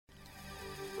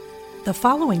The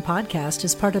following podcast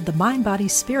is part of the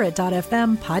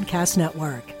MindBodySpirit.fm podcast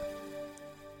network.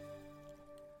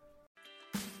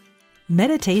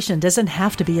 Meditation doesn't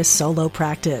have to be a solo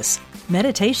practice.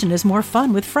 Meditation is more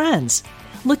fun with friends.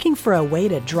 Looking for a way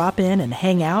to drop in and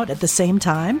hang out at the same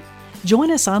time? Join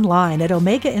us online at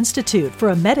Omega Institute for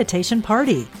a meditation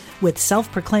party with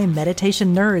self-proclaimed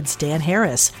meditation nerds Dan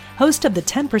Harris, host of the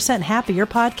 10% Happier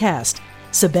podcast,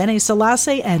 Sabene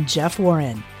Selassie, and Jeff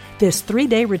Warren. This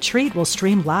 3-day retreat will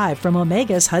stream live from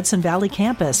Omega's Hudson Valley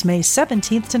campus May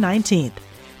 17th to 19th.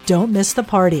 Don't miss the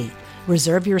party.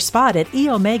 Reserve your spot at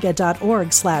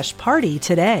eomega.org/party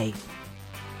today.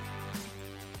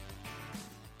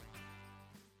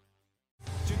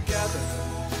 Together,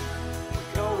 we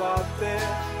go out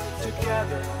there.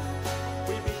 Together,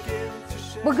 we begin to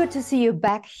share. Well, good to see you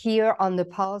back here on The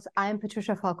Pulse. I'm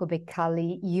Patricia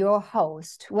Falco-Becali, your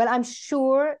host. Well, I'm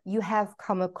sure you have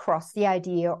come across the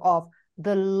idea of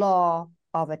the law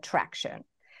of attraction.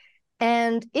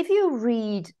 And if you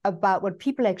read about what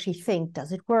people actually think,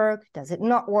 does it work? Does it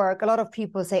not work? A lot of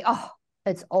people say, oh,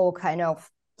 it's all kind of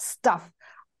stuff.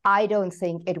 I don't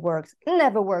think it works.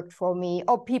 Never worked for me.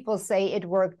 Or people say it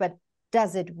worked, but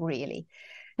does it really?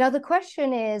 Now, the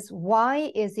question is,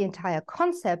 why is the entire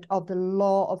concept of the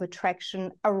law of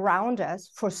attraction around us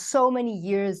for so many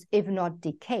years, if not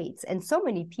decades? And so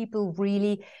many people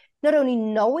really not only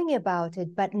knowing about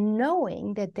it, but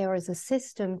knowing that there is a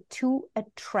system to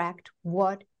attract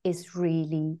what is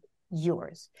really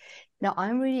yours. Now,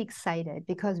 I'm really excited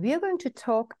because we are going to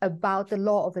talk about the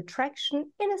law of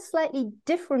attraction in a slightly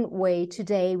different way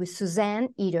today with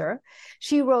Suzanne Eder.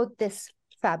 She wrote this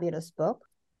fabulous book,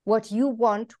 What You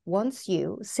Want Wants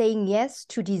You, Saying Yes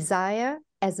to Desire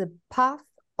as a Path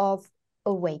of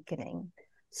Awakening.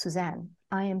 Suzanne,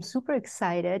 I am super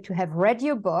excited to have read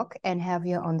your book and have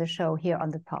you on the show here on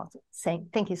The Pulse.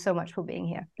 Thank you so much for being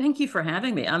here. Thank you for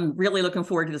having me. I'm really looking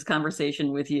forward to this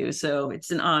conversation with you. So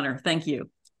it's an honor. Thank you.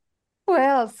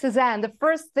 Well, Suzanne, the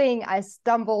first thing I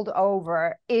stumbled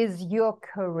over is your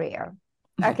career.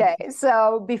 Okay,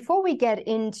 so before we get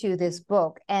into this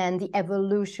book, and the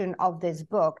evolution of this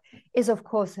book is, of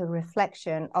course, a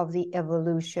reflection of the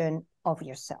evolution of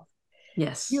yourself.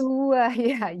 Yes. You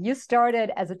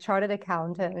started as a chartered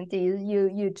accountant.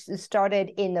 You started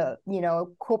in the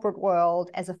corporate world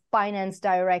as a finance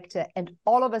director, and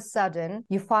all of a sudden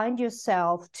you find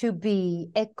yourself to be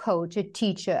a coach, a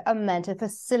teacher, a mentor,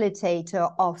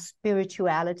 facilitator of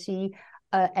spirituality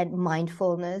and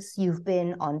mindfulness. You've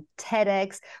been on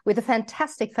TEDx with a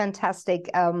fantastic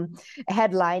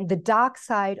headline, The Dark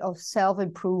Side of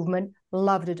Self-Improvement.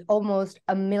 Loved it. Almost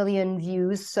 1 million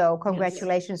views. So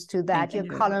congratulations to that. You're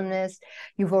a columnist.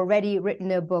 You've already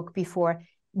written a book before.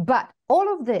 But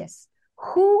all of this,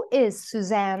 who is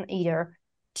Suzanne Eder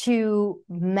to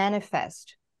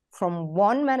manifest from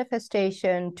one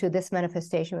manifestation to this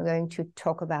manifestation we're going to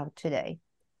talk about today?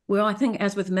 Well, I think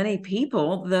as with many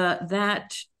people,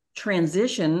 that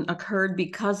transition occurred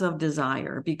because of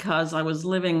desire, because I was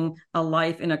living a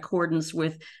life in accordance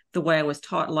with the way I was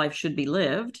taught life should be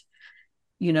lived.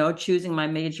 Choosing my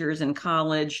majors in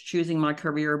college, choosing my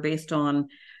career based on,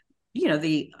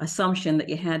 the assumption that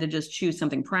you had to just choose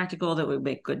something practical that would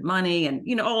make good money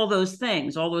and, all those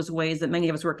things, all those ways that many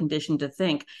of us were conditioned to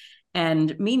think.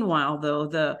 And meanwhile, though,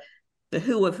 the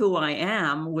who of who I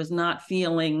am was not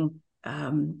feeling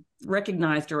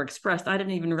recognized or expressed. I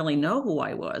didn't even really know who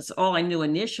I was. All I knew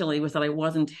initially was that I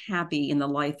wasn't happy in the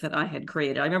life that I had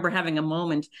created. I remember having a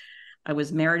moment. I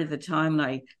was married at the time, and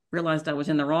I realized I was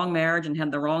in the wrong marriage and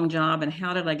had the wrong job. And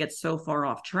how did I get so far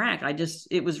off track?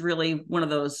 It was really one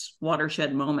of those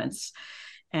watershed moments.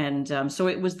 And so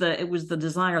it was the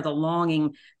desire, the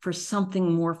longing for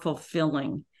something more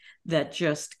fulfilling that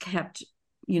just kept,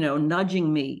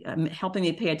 nudging me, helping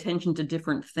me pay attention to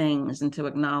different things and to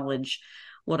acknowledge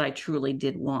what I truly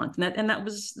did want. And that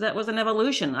was an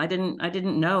evolution. I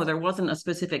didn't know. There wasn't a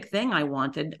specific thing I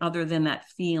wanted other than that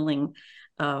feeling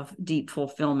of deep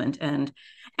fulfillment. And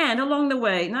along the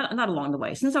way, not along the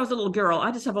way, since I was a little girl,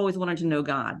 I just have always wanted to know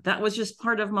God. That was just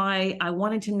part of I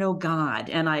wanted to know God.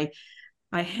 And I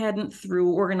hadn't,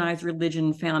 through organized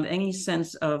religion, found any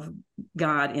sense of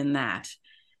God in that.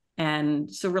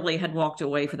 And so really had walked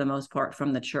away for the most part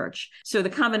from the church. So the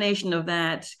combination of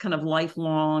that kind of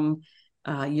lifelong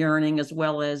yearning, as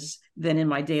well as then in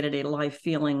my day-to-day life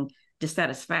feeling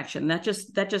dissatisfaction, that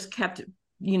just kept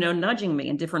nudging me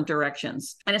in different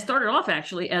directions. And it started off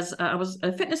actually as I was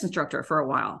a fitness instructor for a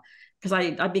while, because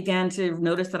I began to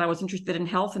notice that I was interested in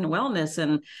health and wellness.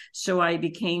 And so I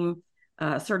became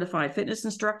a certified fitness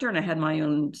instructor, and I had my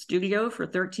own studio for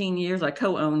 13 years. I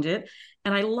co-owned it,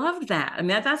 and I loved that. I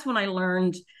mean, that's when I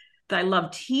learned that I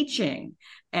loved teaching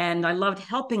and I loved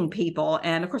helping people.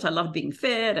 And of course, I loved being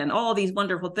fit and all these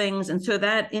wonderful things. And so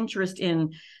that interest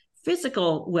in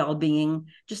physical well-being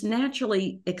just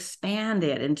naturally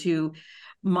expanded into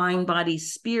mind, body,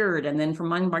 spirit, and then from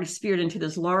mind, body, spirit into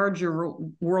this larger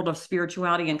world of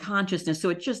spirituality and consciousness. So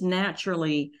it just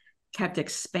naturally kept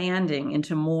expanding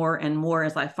into more and more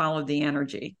as I followed the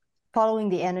energy. Following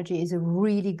the energy is a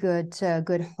really good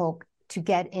hook to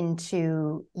get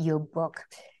into your book,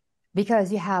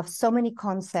 because you have so many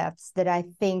concepts that I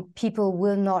think people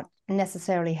will not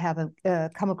necessarily have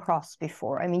come across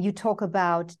before. I mean, you talk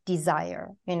about desire,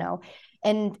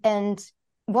 and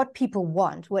what people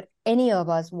want, what any of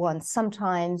us want,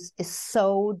 sometimes is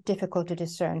so difficult to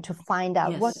discern, to find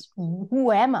out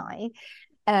who am I?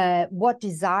 What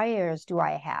desires do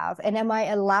I have? And am I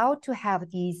allowed to have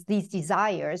these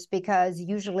desires? Because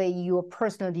usually your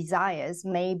personal desires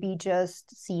may be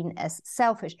just seen as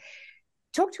selfish.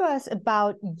 Talk to us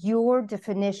about your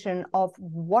definition of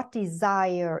what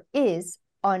desire is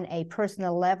on a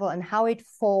personal level and how it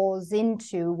falls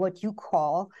into what you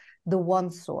call the one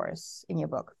source in your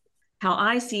book. How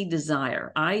I see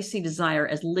desire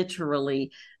as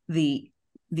literally the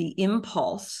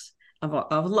impulse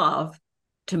of love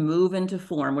to move into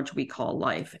form, which we call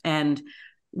life. And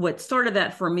what started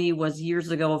that for me was years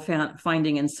ago,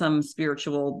 finding in some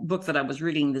spiritual book that I was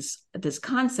reading this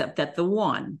concept that the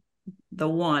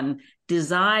one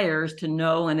desires to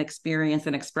know and experience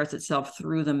and express itself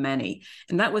through the many.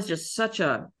 And that was just such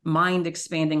a mind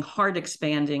expanding, heart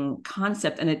expanding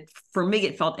concept. And for me,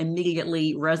 it felt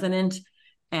immediately resonant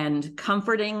and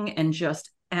comforting and just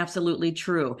absolutely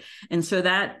true. And so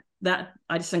that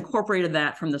I just incorporated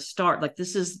that from the start. Like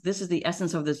this is the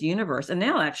essence of this universe. And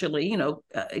now actually,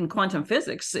 in quantum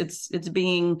physics, it's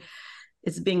being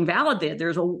validated.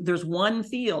 There's one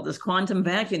field, this quantum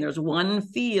vacuum. There's one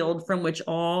field from which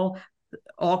all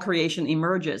creation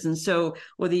emerges. And so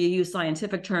whether you use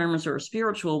scientific terms or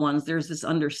spiritual ones, there's this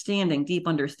deep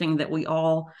understanding that we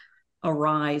all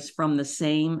arise from the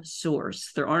same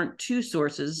source. There aren't two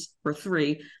sources or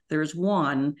three. There's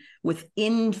one with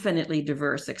infinitely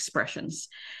diverse expressions.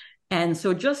 And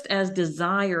so just as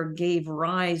desire gave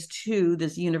rise to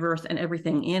this universe and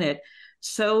everything in it,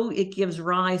 so it gives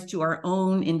rise to our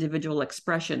own individual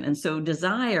expression. And so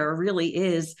desire really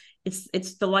is,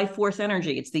 it's the life force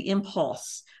energy. It's the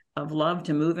impulse of love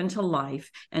to move into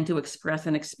life and to express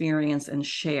and experience and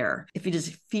share. If you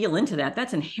just feel into that,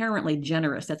 that's inherently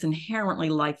generous. That's inherently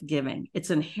life-giving.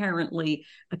 It's inherently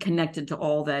connected to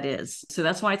all that is. So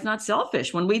that's why it's not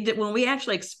selfish. When we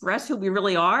actually express who we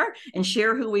really are and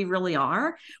share who we really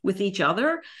are with each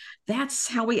other, that's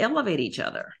how we elevate each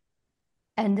other.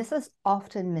 And this is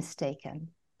often mistaken,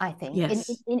 I think. Yes.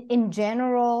 In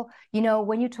general,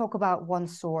 when you talk about one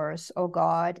source or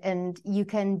God, and you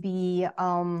can be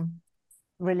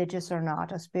religious or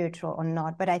not, or spiritual or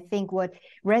not, but I think what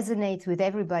resonates with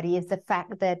everybody is the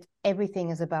fact that everything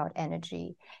is about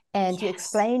energy. And Yes.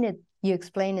 you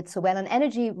explain it so well. And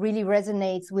energy really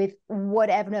resonates with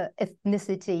whatever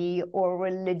ethnicity or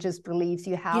religious beliefs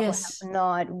you have Yes. or have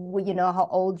not, how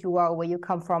old you are, where you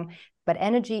come from. But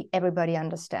energy, everybody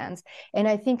understands. And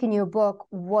I think in your book,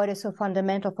 what is so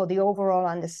fundamental for the overall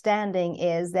understanding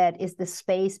is the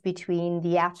space between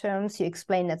the atoms. You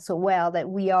explain that so well, that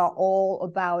we are all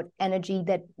about energy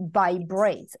that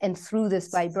vibrates. And through this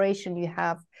vibration, you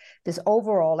have this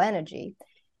overall energy.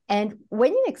 And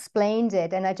when you explained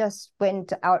it, and I just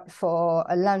went out for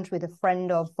a lunch with a friend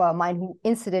of mine who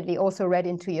incidentally also read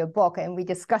into your book, and we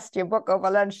discussed your book over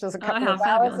lunch just a couple of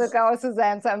hours ago,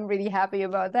 Suzanne, so I'm really happy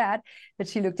about that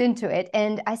she looked into it.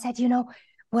 And I said,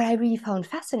 what I really found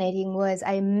fascinating was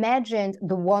I imagined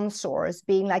the one source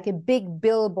being like a big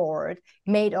billboard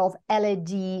made of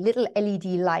little LED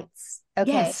lights.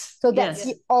 Okay, Yes. so that's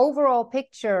the overall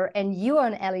picture, and you're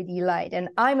an LED light, and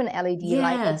I'm an LED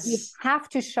light. And you have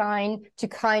to shine to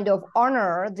kind of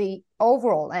honor the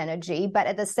overall energy, but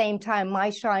at the same time, my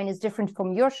shine is different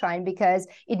from your shine because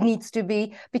it needs to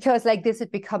be, because like this,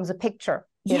 it becomes a picture.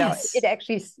 It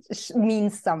actually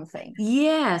means something.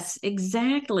 Yes,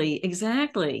 exactly.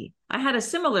 I had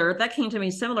that came to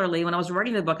me similarly when I was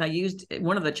writing the book. I used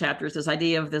one of the chapters, this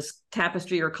idea of this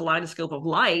tapestry or kaleidoscope of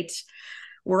light.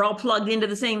 We're all plugged into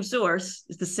the same source.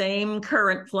 It's the same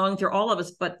current flowing through all of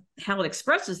us, but how it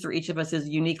expresses through each of us is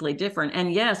uniquely different.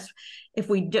 And yes, if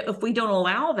we don't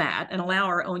allow that and allow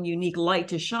our own unique light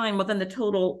to shine, well, then the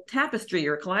total tapestry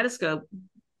or kaleidoscope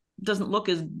doesn't look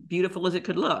as beautiful as it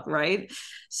could look, right?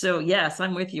 So yes,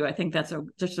 I'm with you. I think that's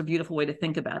just a beautiful way to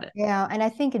think about it. Yeah, and I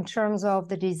think in terms of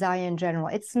the desire in general,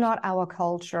 it's not our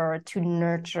culture to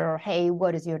nurture, hey,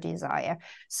 what is your desire?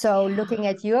 So looking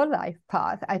at your life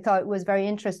path, I thought it was very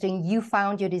interesting. You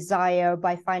found your desire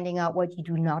by finding out what you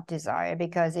do not desire,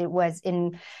 because it was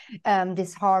in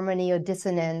disharmony or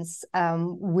dissonance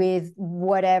with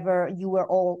whatever you were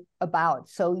all about.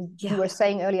 So you were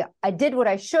saying earlier, I did what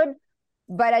I should,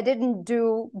 but I didn't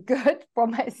do good for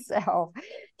myself.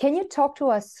 Can you talk to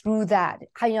us through that?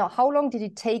 How long did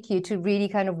it take you to really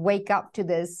kind of wake up to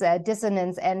this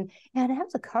dissonance and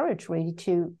have the courage really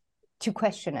to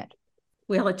question it?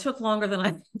 Well, it took longer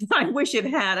than I wish it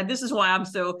had. And this is why I'm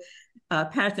so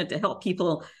passionate to help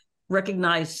people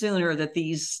recognize sooner that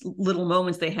these little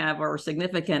moments they have are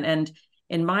significant. And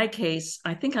in my case,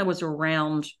 I think I was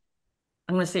around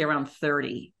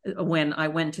 30 when I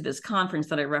went to this conference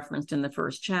that I referenced in the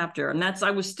first chapter. And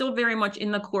I was still very much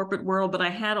in the corporate world, but I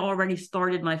had already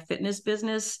started my fitness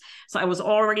business. So I was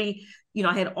already,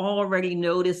 I had already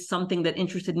noticed something that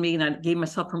interested me, and I gave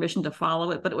myself permission to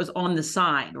follow it, but it was on the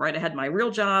side, right? I had my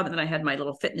real job, and then I had my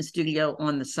little fitness studio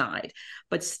on the side.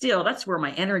 But still, that's where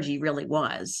my energy really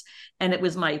was. And it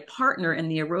was my partner in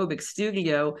the aerobic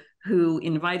studio who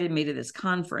invited me to this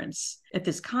conference. At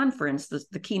this conference,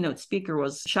 the keynote speaker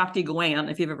was Shakti Gawain,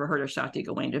 if you've ever heard of Shakti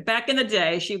Gawain. Back in the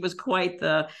day, she was quite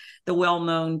the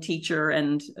well-known teacher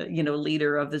and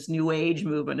leader of this New Age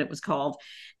movement, it was called.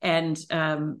 And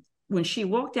when she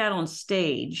walked out on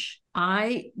stage,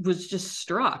 I was just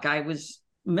struck. I was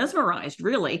mesmerized,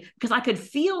 really, because I could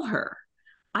feel her.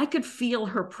 I could feel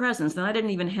her presence. And I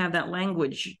didn't even have that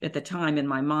language at the time in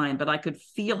my mind, but I could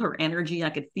feel her energy. I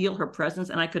could feel her presence,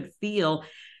 and I could feel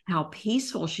how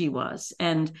peaceful she was.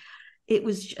 And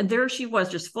there she was,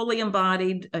 just fully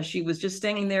embodied. She was just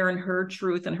standing there in her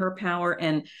truth and her power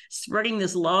and spreading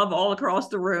this love all across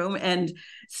the room and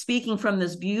speaking from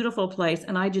this beautiful place.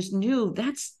 And I just knew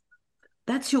that's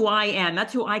who I am.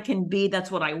 That's who I can be.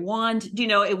 That's what I want.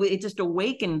 It just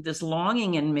awakened this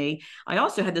longing in me. I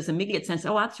also had this immediate sense,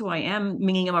 oh, that's who I am,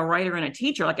 meaning I'm a writer and a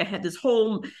teacher. Like I had this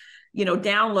whole,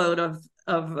 download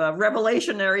of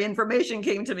revolutionary information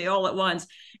came to me all at once.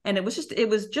 And it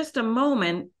was just a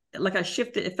moment,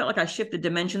 it felt like I shifted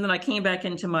dimension. Then I came back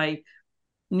into my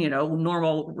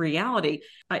normal reality.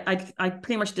 I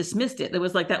pretty much dismissed it. It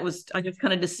was like I just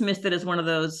kind of dismissed it as one of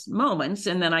those moments.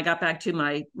 And then I got back to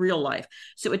my real life.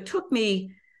 So it took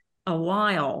me a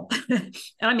while, and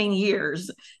I mean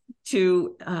years,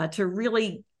 to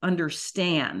really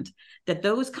understand that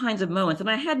those kinds of moments, and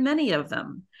I had many of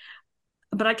them,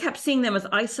 but I kept seeing them as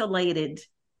isolated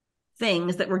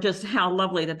things that were just how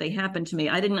lovely that they happened to me.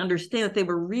 I didn't understand that they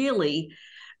were really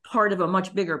part of a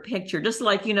much bigger picture. Just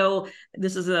like,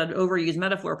 this is an overused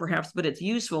metaphor perhaps, but it's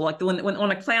useful. Like when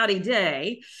on a cloudy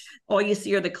day, all you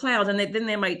see are the clouds, and then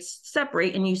they might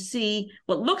separate and you see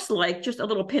what looks like just a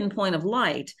little pinpoint of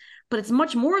light, but it's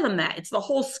much more than that. It's the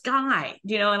whole sky,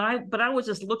 but I was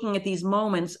just looking at these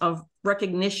moments of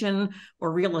recognition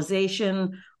or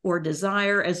realization or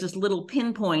desire as just little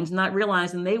pinpoints, not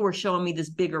realizing they were showing me this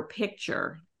bigger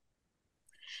picture.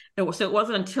 So it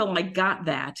wasn't until I got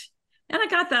that. And I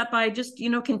got that by just,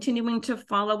 continuing to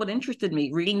follow what interested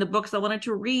me, reading the books I wanted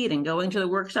to read and going to the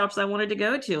workshops I wanted to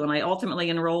go to. And I ultimately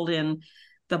enrolled in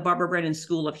the Barbara Brennan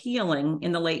School of Healing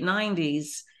in the late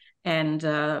 90s. And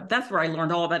that's where I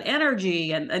learned all about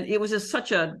energy. And it was just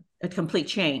such a complete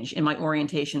change in my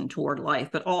orientation toward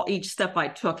life. But each step I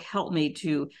took helped me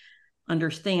to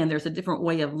understand there's a different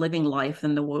way of living life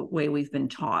than the way we've been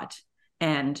taught.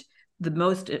 And the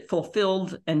most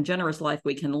fulfilled and generous life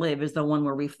we can live is the one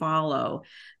where we follow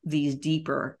these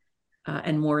deeper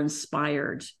and more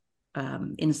inspired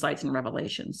insights and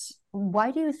revelations.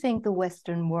 Why do you think the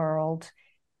Western world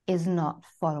is not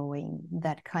following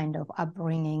that kind of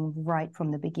upbringing right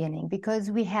from the beginning? Because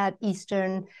we had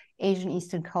Asian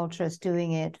Eastern cultures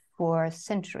doing it for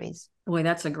centuries. Boy,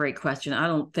 that's a great question. I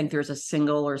don't think there's a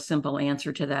single or simple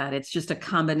answer to that. It's just a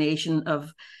combination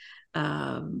of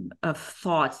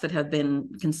thoughts that have been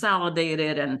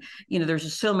consolidated, and there's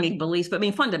just so many beliefs. But I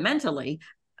mean, fundamentally,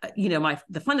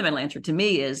 the fundamental answer to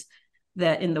me is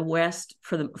that in the West,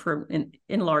 in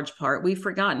large part, we've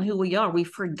forgotten who we are. We've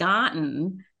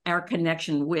forgotten our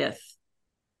connection with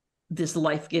this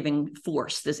life-giving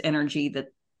force, this energy that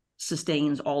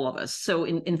sustains all of us. So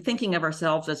in thinking of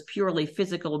ourselves as purely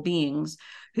physical beings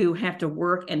who have to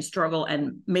work and struggle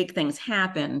and make things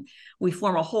happen, we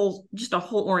form a whole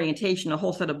orientation, a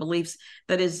whole set of beliefs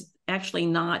that is actually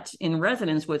not in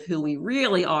resonance with who we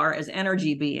really are as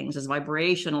energy beings, as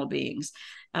vibrational beings,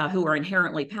 who are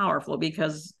inherently powerful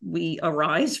because we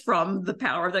arise from the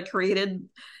power that created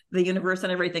the universe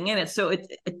and everything in it. So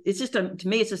it's just, to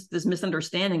me, it's just this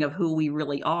misunderstanding of who we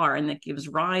really are. And that gives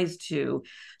rise to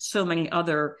so many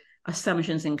other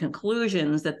assumptions and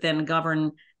conclusions that then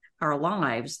govern our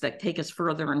lives, that take us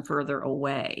further and further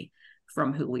away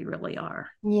from who we really are.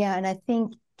 Yeah, and I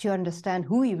think to understand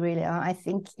who we really are, I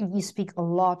think you speak a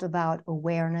lot about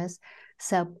awareness,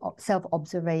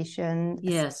 self-observation,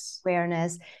 yes,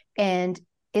 awareness. And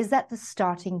is that the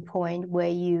starting point where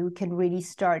you can really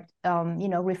start,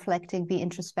 reflecting, be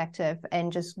introspective,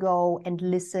 and just go and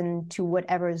listen to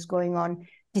whatever is going on,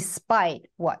 despite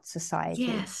what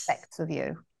society expects of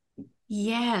you?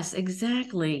 Yes,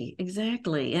 exactly.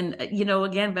 And,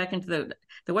 again, back into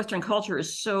the Western culture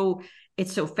is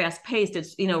it's so fast paced.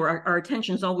 It's, our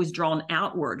attention is always drawn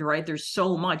outward, right? There's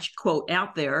so much, quote,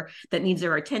 out there that needs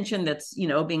our attention, that's,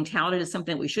 being touted as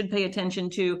something we should pay attention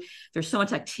to. There's so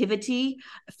much activity,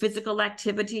 physical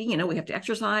activity, we have to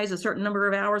exercise a certain number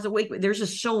of hours a week. There's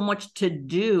just so much to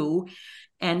do.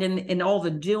 And in all the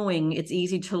doing, it's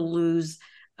easy to lose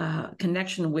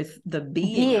connection with the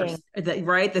being.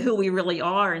 Right? The who we really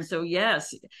are. And so,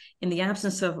 yes, in the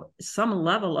absence of some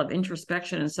level of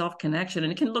introspection and self-connection,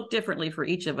 and it can look differently for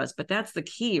each of us, but that's the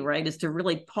key, right? Is to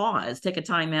really pause, take a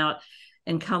time out,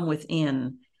 and come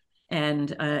within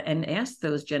and ask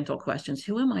those gentle questions.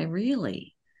 Who am I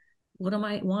really?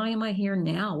 Why am I here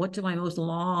now? What do I most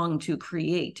long to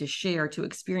create, to share, to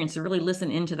experience, to really listen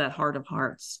into that heart of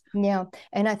hearts? Yeah.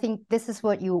 And I think this is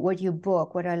what I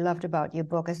loved about your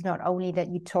book is not only that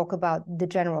you talk about the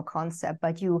general concept,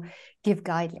 but you give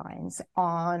guidelines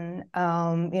on,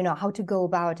 how to go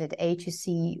about it, to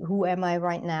see who am I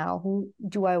right now? Who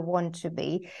do I want to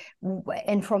be?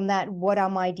 And from that, what are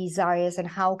my desires and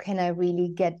how can I really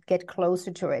get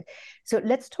closer to it? So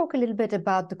let's talk a little bit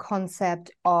about the concept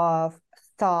of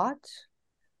thought,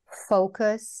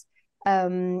 focus,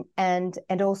 and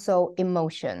also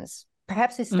emotions.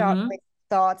 Perhaps we start with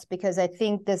thoughts, because I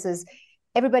think this is,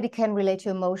 everybody can relate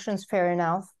to emotions, fair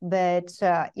enough, but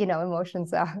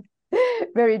emotions are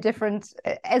very different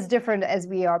as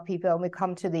we are people, and we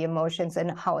come to the emotions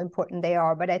and how important they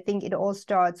are. But I think it all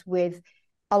starts with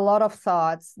a lot of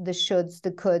thoughts, the shoulds,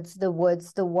 the coulds, the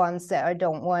woulds, the ones that I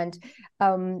don't want,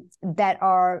 that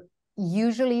are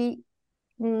usually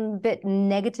a bit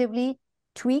negatively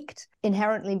tweaked,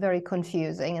 inherently very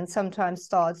confusing, and sometimes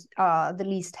thoughts are the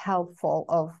least helpful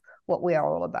of what we are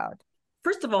all about.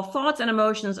 First of all, thoughts and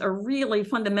emotions are really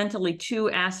fundamentally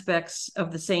two aspects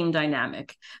of the same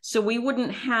dynamic. So we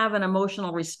wouldn't have an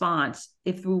emotional response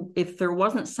if there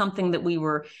wasn't something that we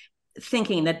were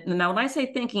thinking. That, now, when I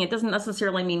say thinking, it doesn't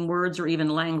necessarily mean words or even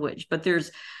language, but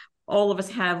all of us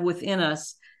have within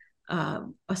us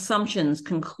assumptions,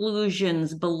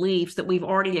 conclusions, beliefs that we've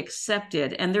already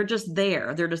accepted, and they're just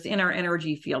there. They're just in our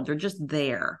energy field. They're just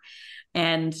there.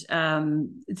 And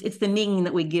it's the meaning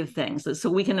that we give things. So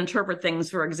we can interpret things,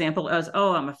 for example, as,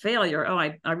 oh, I'm a failure. Oh,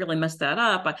 I really messed that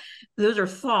up. Those are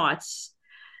thoughts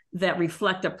that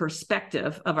reflect a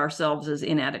perspective of ourselves as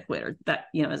inadequate, or that,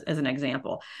 as an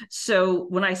example. So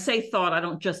when I say thought, I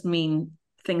don't just mean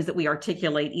things that we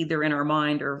articulate either in our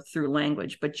mind or through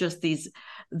language, but just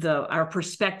our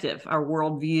perspective, our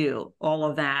worldview, all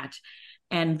of that.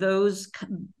 And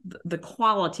the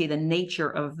quality, the nature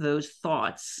of those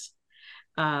thoughts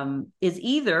is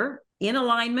either in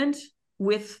alignment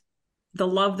with the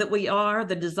love that we are,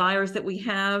 the desires that we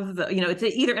have, it's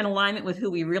either in alignment with who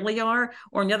we really are,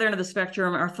 or on the other end of the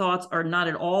spectrum, our thoughts are not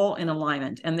at all in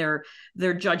alignment, and they're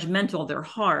judgmental, they're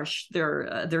harsh,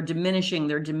 they're diminishing,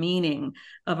 they're demeaning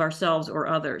of ourselves or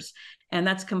others. And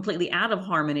that's completely out of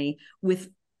harmony with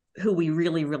who we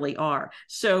really, really are.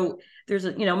 So there's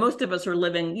most of us are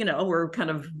living, we're kind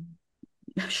of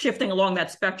shifting along that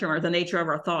spectrum, or the nature of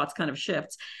our thoughts kind of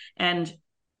shifts. And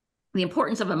the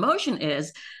importance of emotion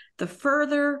is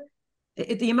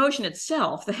the emotion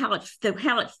itself, how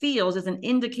it feels, is an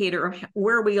indicator of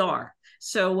where we are.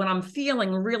 So when I'm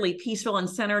feeling really peaceful and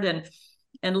centered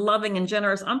and loving and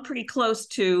generous, I'm pretty close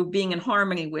to being in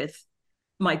harmony with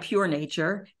my pure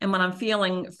nature. And when I'm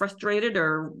feeling frustrated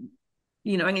or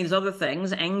any of these other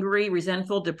things, angry,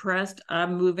 resentful, depressed,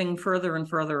 I'm moving further and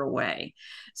further away.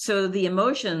 So the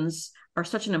emotions are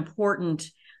such an important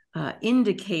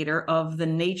indicator of the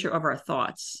nature of our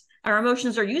thoughts. Our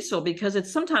emotions are useful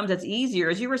because sometimes it's easier,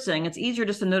 as you were saying, it's easier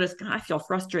just to notice, God, I feel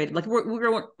frustrated. Like we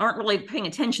aren't really paying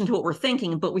attention to what we're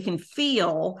thinking, but we can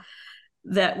feel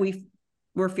that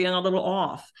we're feeling a little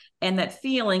off. And that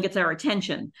feeling gets our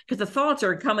attention, because the thoughts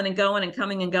are coming and going and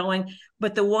coming and going.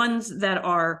 But the ones that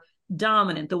are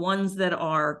dominant, the ones that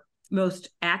are most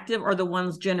active, are the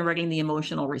ones generating the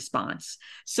emotional response.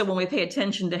 So when we pay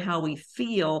attention to how we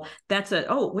feel, that's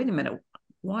oh, wait a minute,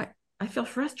 why? I feel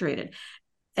frustrated.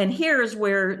 And here's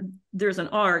where there's an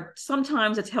art.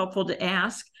 Sometimes it's helpful to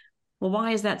ask, well,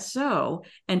 why is that so?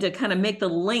 And to kind of make the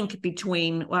link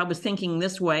between, well, I was thinking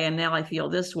this way and now I feel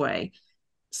this way.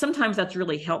 Sometimes that's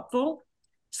really helpful.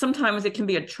 Sometimes it can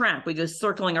be a trap. We're just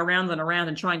circling around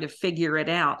and trying to figure it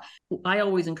out. I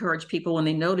always encourage people, when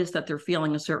they notice that they're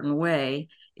feeling a certain way,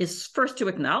 is first to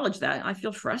acknowledge that I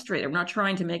feel frustrated. I'm not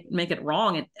trying to make it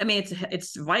wrong. I mean,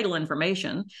 it's vital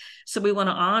information. So we want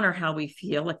to honor how we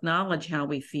feel, acknowledge how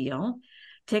we feel,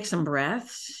 take some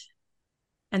breaths,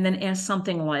 and then ask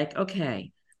something like,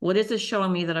 okay, what is this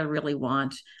showing me that I really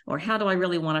want? Or how do I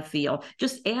really want to feel?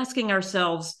 Just asking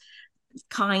ourselves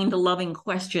kind, loving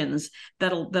questions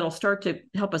that'll start to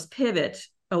help us pivot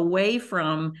away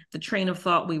from the train of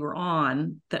thought we were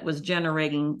on that was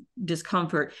generating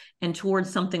discomfort and towards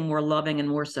something more loving and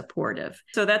more supportive.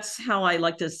 So that's how I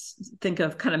like to think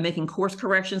of kind of making course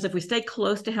corrections. If we stay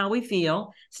close to how we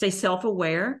feel, stay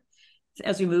self-aware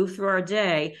as we move through our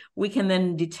day, we can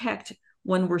then detect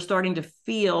when we're starting to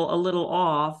feel a little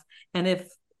off. And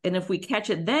if we catch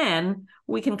it, then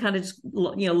we can kind of just,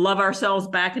 love ourselves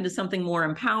back into something more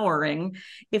empowering.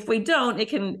 If we don't, it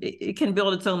can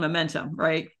build its own momentum,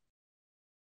 right?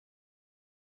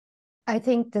 I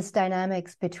think this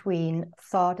dynamics between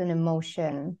thought and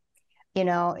emotion,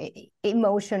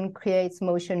 emotion creates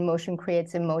motion, motion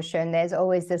creates emotion. There's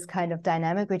always this kind of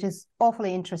dynamic, which is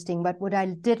awfully interesting. But what I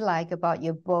did like about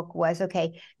your book was,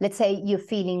 okay, let's say you're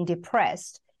feeling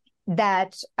depressed,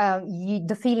 that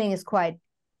the feeling is quite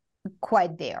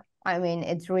there. I mean,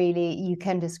 it's really, you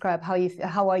can describe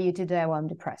how are you today? Well, I'm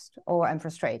depressed, or I'm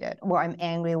frustrated, or I'm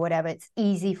angry, or whatever. It's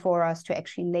easy for us to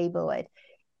actually label it.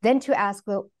 Then to ask,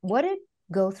 well, what did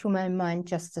go through my mind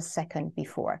just a second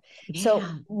before? Yeah. So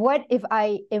what if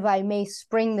I may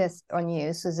spring this on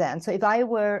you, Suzanne? So if I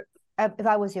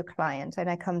was your client and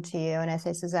I come to you and I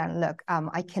say, Suzanne, look,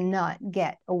 I cannot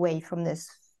get away from this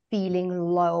feeling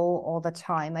low all the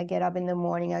time. I get up in the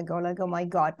morning, I go like, oh my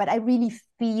God, but I really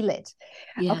feel it.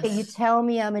 Yes. Okay, you tell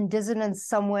me I'm in dissonance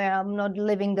somewhere, I'm not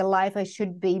living the life I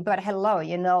should be, but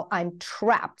hello, I'm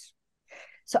trapped.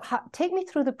 So take me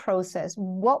through the process.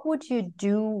 What would you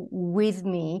do with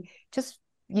me? Just,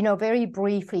 very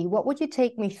briefly, what would you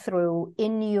take me through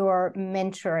in your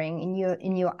mentoring,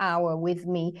 in your hour with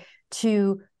me,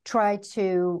 to try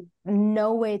to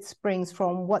know where it springs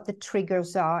from, what the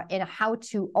triggers are, and how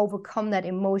to overcome that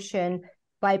emotion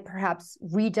by perhaps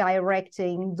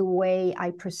redirecting the way I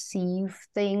perceive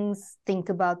things, think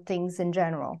about things in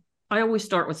general? I always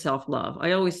start with self-love.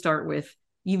 I always start with,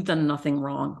 you've done nothing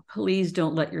wrong. Please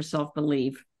don't let yourself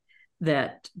believe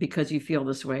that because you feel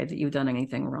this way that you've done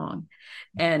anything wrong.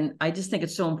 And I just think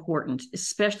it's so important,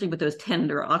 especially with those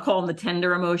tender, I'll call them the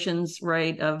tender emotions,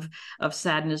 right, of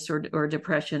sadness or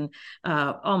depression.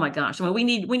 Oh my gosh, I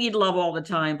mean, we need love all the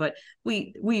time, but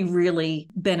we really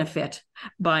benefit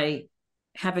by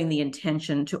having the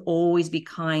intention to always be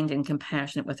kind and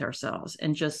compassionate with ourselves.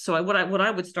 And just so what I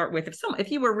would start with,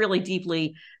 if you were really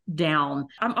deeply down,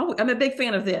 I'm a big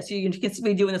fan of this. You can see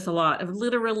me doing this a lot, of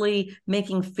literally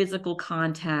making physical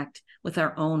contact with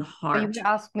our own heart. You would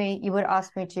ask me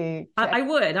to I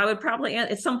would probably,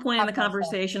 at some point in the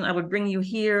conversation, I would bring you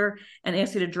here and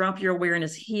ask you to drop your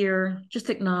awareness here. Just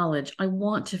acknowledge, I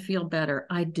want to feel better.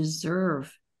 I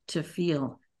deserve to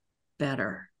feel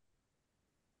better.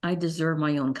 I deserve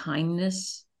my own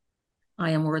kindness.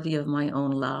 I am worthy of my own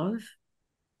love.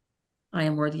 I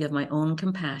am worthy of my own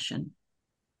compassion.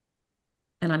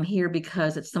 And I'm here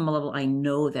because at some level, I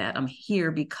know that. I'm here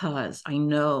because I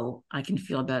know I can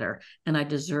feel better and I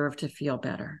deserve to feel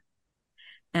better.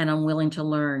 And I'm willing to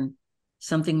learn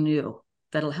something new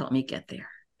that'll help me get there.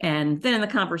 And then in the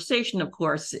conversation, of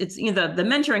course, it's the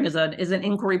mentoring is an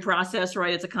inquiry process,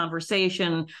 right? It's a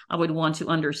conversation. I would want to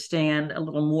understand a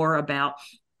little more about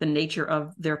the nature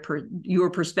of your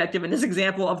perspective in this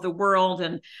example of the world,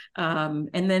 and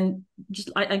then just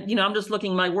I'm just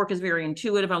looking. My work is very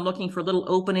intuitive. I'm looking for little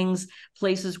openings,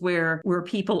 places where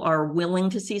people are willing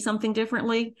to see something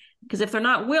differently. Because if they're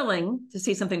not willing to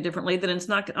see something differently, then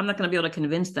I'm not going to be able to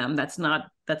convince them. That's not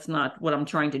what I'm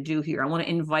trying to do here. I want to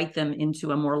invite them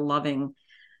into a more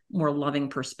loving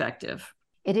perspective.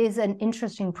 It is an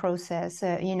interesting process.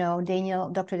 Dr.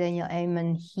 Daniel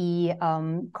Amen, he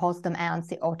calls them ants,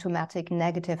 the automatic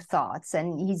negative thoughts.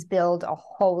 And he's built a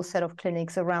whole set of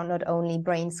clinics around not only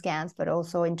brain scans, but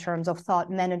also in terms of thought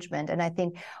management. And I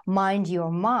think Mind Your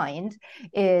Mind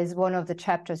is one of the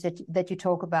chapters that you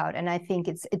talk about. And I think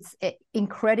it's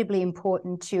incredibly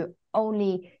important to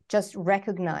only just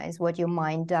recognize what your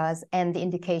mind does, and the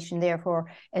indication,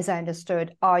 therefore, as I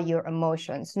understood, are your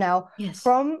emotions. Now, Yes.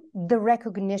 from the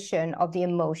recognition of the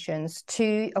emotions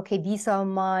to, okay, these are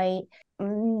my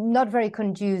not very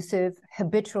conducive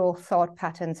habitual thought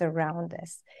patterns around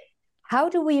this. How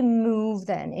do we move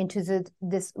then into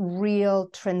this real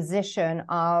transition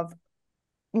of,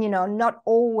 not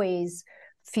always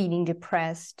feeling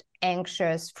depressed,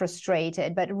 anxious,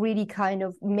 frustrated, but really kind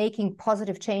of making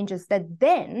positive changes that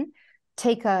then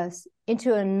take us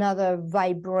into another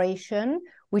vibration,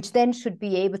 which then should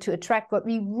be able to attract what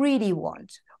we really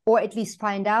want, or at least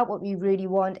find out what we really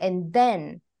want, and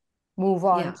then move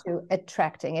on to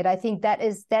attracting it. I think that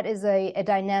is a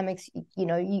dynamics,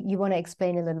 you want to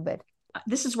explain a little bit.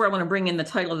 This is where I want to bring in the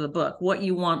title of the book, What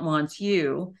You Want Wants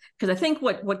You, because I think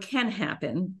what can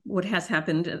happen, what has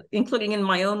happened, including in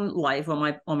my own life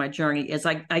on my journey, is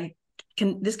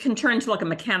this can turn into like a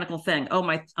mechanical thing. Oh,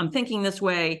 I'm thinking this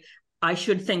way, I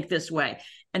should think this way.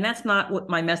 And that's not what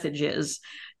my message is.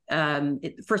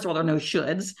 First of all, there are no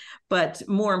shoulds, but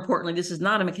more importantly, this is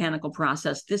not a mechanical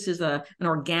process. This is an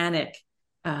organic,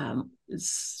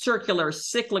 circular,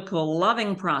 cyclical,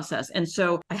 loving process. And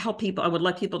so I would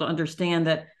like people to understand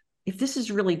that if this is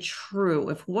really true,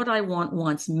 if what I want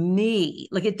wants me,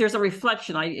 like there's a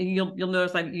reflection, you'll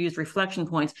notice I use reflection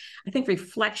points. I think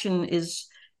reflection is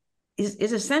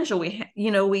essential.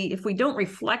 If we don't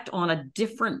reflect on a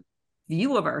different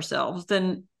view of ourselves,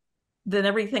 then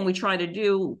everything we try to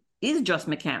do is just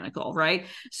mechanical, right?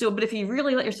 So, but if you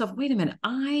really let yourself, wait a minute,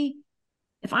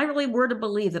 if I really were to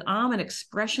believe that I'm an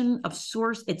expression of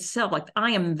source itself, like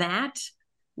I am that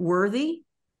worthy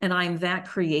and I'm that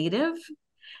creative,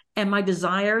 and my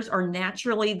desires are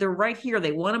naturally, they're right here,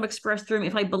 they want to express through me.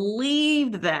 If I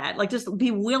believed that, like just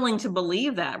be willing to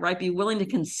believe that, right? Be willing to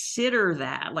consider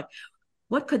that, like,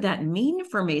 what could that mean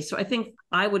for me? So I think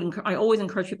I always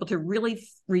encourage people to really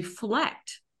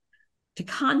reflect, to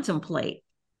contemplate,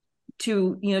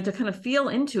 to kind of feel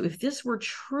into, if this were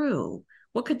true,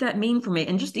 what could that mean for me?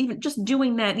 And just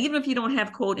doing that, even if you don't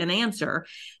have, quote, an answer,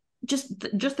 just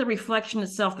the reflection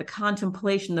itself, the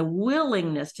contemplation, the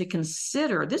willingness to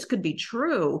consider this could be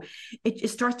true, it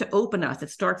starts to open us. It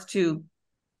starts to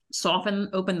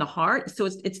open the heart. So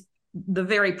it's the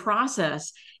very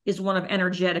process is one of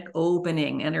energetic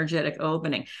opening.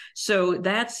 So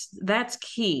that's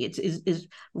key. Is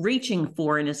reaching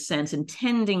for, in a sense,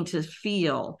 intending to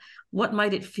feel, what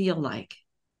might it feel like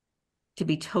to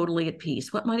be totally at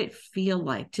peace? What might it feel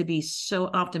like to be so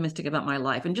optimistic about my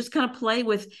life? And just kind of play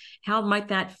with, how might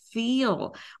that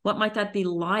feel? What might that be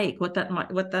like? What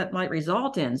that might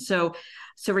result in? So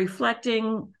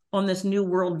reflecting on this new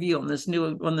worldview,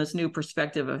 on this new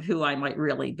perspective of who I might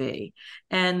really be.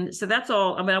 And so that's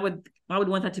all. I mean, I would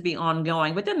want that to be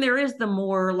ongoing. But then there is the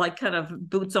more like kind of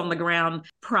boots on the ground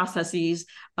processes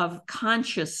of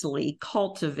consciously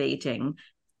cultivating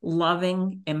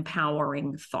loving,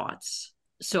 empowering thoughts.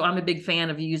 So I'm a big fan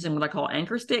of using what I call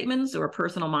anchor statements or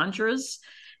personal mantras.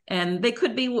 And they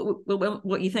could be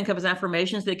what you think of as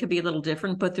affirmations. They could be a little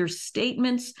different, but they're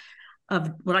statements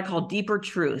of what I call deeper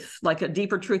truth. Like a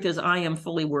deeper truth is, I am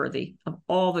fully worthy of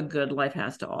all the good life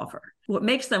has to offer. What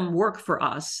makes them work for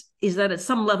us is that at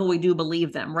some level we do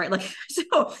believe them, right? Like,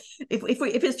 so if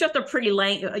it's just a pretty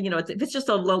if it's just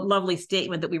a lovely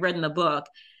statement that we read in the book,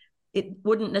 it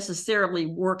wouldn't necessarily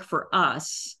work for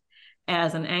us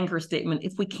as an anchor statement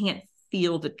if we can't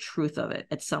feel the truth of it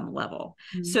at some level.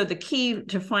 Mm-hmm. So the key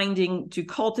to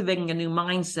cultivating a new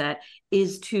mindset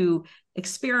is to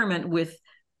experiment with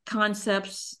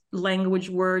concepts, language,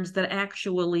 words that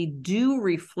actually do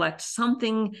reflect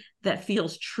something that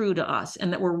feels true to us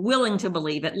and that we're willing to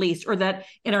believe, at least, or that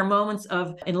in our moments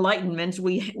of enlightenment,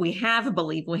 we have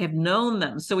believed, we have known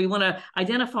them. So we want to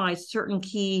identify certain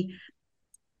key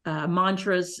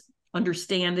mantras,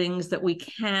 understandings that we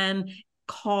can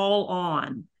call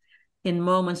on in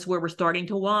moments where we're starting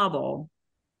to wobble.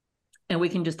 And we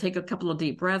can just take a couple of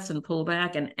deep breaths and pull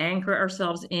back and anchor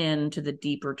ourselves into the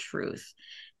deeper truth.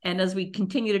 And as we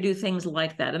continue to do things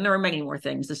like that, and there are many more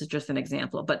things, this is just an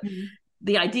example, but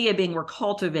the idea being we're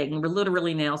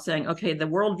literally now saying, okay, the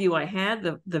worldview I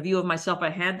had, the view of myself I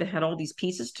had that had all these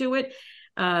pieces to it,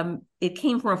 it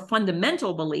came from a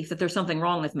fundamental belief that there's something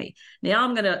wrong with me.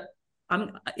 Now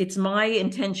it's my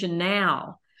intention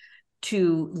now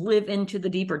to live into the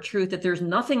deeper truth that there's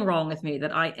nothing wrong with me,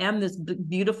 that I am this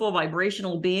beautiful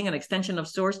vibrational being, an extension of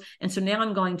source. And so now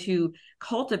I'm going to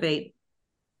cultivate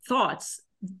thoughts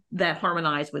that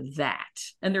harmonize with that.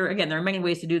 And there are many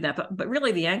ways to do that, but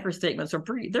really the anchor statements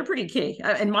they're pretty key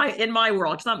in my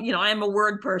world. Cause I am a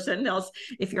word person. Else,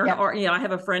 if you're an art, I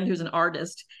have a friend who's an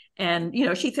artist, and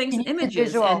she thinks in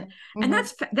images, and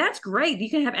that's great. You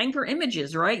can have anchor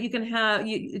images, right? You can have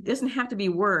it doesn't have to be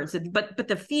words, but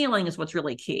the feeling is what's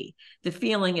really key. The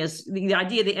feeling is the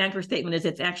idea of the anchor statement is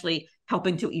it's actually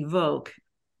helping to evoke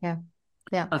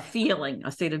a feeling,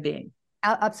 a state of being.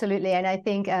 Absolutely. And I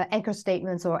think anchor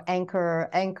statements or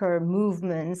anchor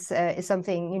movements is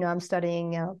something, I'm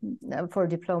studying for a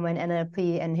diploma in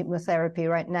NLP and hypnotherapy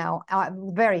right now,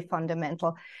 very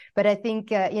fundamental. But I think,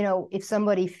 if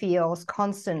somebody feels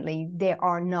constantly they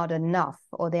are not enough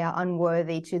or they are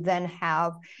unworthy, to then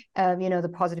have,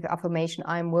 the positive affirmation,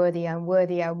 I'm worthy, I'm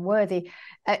worthy, I'm worthy,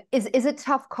 is a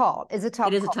tough call. It is a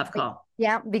tough call.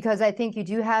 Yeah, because I think you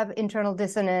do have internal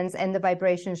dissonance and the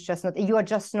vibration is you are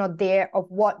just not there of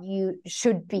what you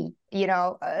should be,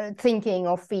 thinking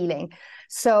or feeling.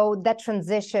 So that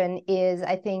transition is,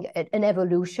 I think, an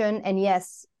evolution. And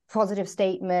yes, positive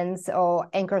statements or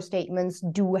anchor statements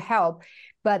do help,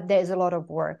 but there's a lot of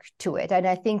work to it. And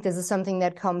I think this is something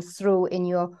that comes through in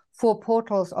your 4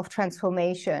 portals of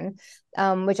transformation,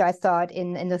 which I thought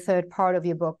in the third part of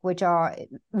your book, which are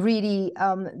really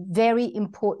very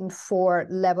important 4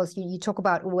 levels. You talk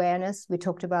about awareness. We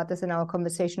talked about this in our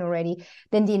conversation already.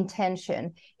 Then the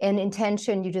intention. And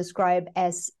intention you describe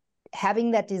as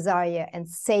having that desire and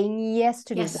saying yes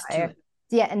to desire.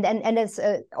 Yeah, and it's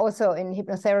also in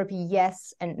hypnotherapy,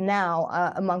 yes and now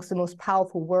amongst the most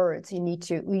powerful words you need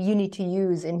to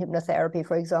use in hypnotherapy,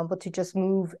 for example, to just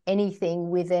move anything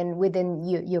within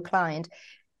your client.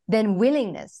 Then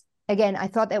willingness. Again, I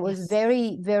thought that was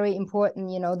very, very important,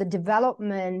 the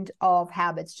development of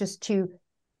habits, just to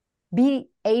be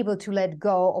able to let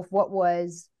go of what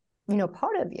was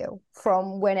part of you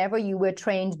from whenever you were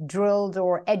trained, drilled,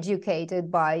 or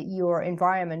educated by your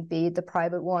environment, be it the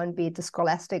private one, be it the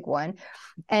scholastic one,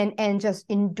 and just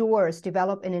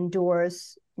develop and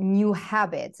endorse new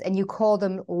habits. And you call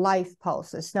them life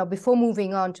pulses. Now, before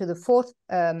moving on to the 4th,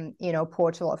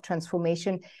 portal of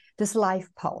transformation, this life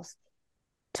pulse.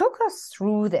 Talk us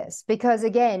through this, because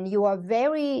again, you are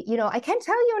very, I can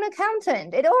tell you're an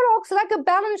accountant. It all looks like a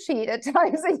balance sheet at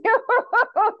times in your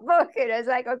book. And it's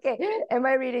like, okay, am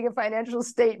I reading a financial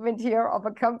statement here of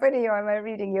a company, or am I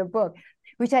reading your book?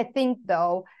 Which I think,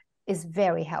 though, is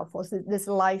very helpful. So this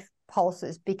life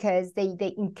pulses, because they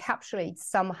encapsulate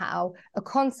somehow a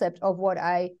concept of what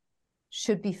I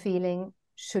should be feeling,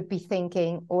 should be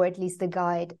thinking, or at least a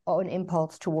guide or an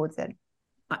impulse towards it.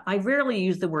 I rarely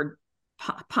use the word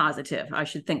positive. I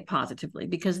should think positively,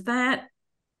 because that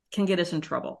can get us in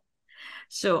trouble.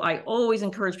 So I always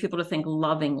encourage people to think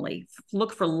lovingly.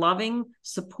 Look for loving,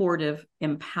 supportive,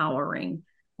 empowering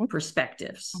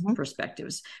perspectives,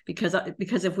 because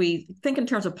if we think in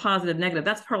terms of positive, negative,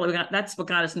 that's what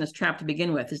got us in this trap to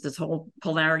begin with, is this whole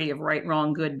polarity of right,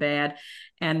 wrong, good, bad,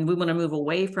 and we want to move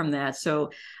away from that. So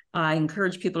I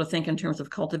encourage people to think in terms of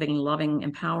cultivating loving,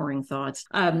 empowering thoughts.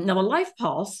 Now, a life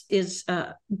pulse is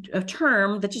a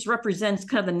term that just represents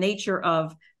kind of the nature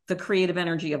of the creative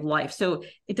energy of life. So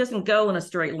it doesn't go in a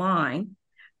straight line.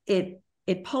 It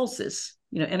pulses.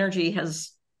 Energy has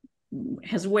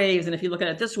waves, and if you look at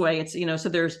it this way, it's so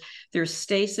there's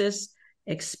stasis,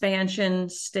 expansion,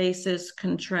 stasis,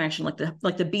 contraction,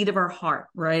 like the beat of our heart,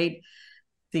 right?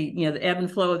 The ebb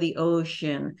and flow of the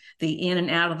ocean, the in and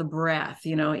out of the breath,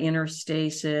 inner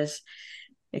stasis,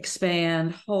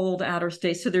 expand, hold, outer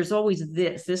stasis. So there's always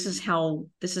this is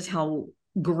how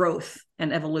growth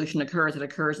and evolution occurs. It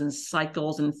occurs in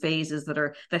cycles and phases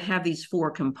that have these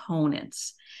 4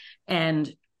 components. And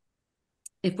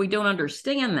if we don't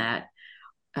understand that,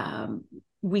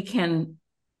 we can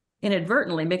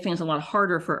inadvertently make things a lot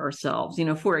harder for ourselves.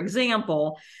 For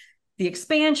example, the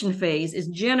expansion phase is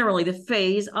generally the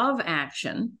phase of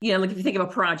action. Like if you think of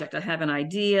a project, I have an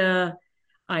idea,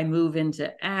 I move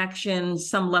into action,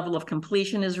 some level of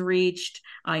completion is reached,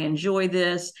 I enjoy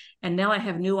this, and now I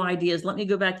have new ideas. Let me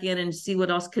go back in and see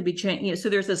what else could be changed. So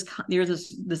there's this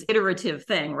iterative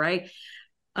thing, right?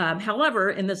 However,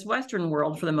 in this Western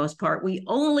world, for the most part, we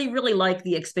only really like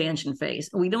the expansion phase.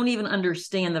 We don't even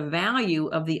understand the value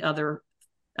of the other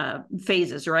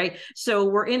phases, right? So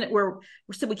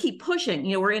we keep pushing.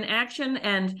 We're in action,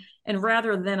 and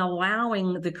rather than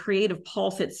allowing the creative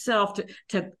pulse itself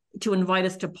to invite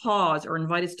us to pause or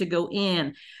invite us to go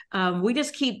in, we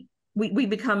just keep we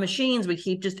become machines. We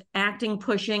keep just acting,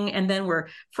 pushing, and then we're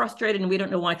frustrated and we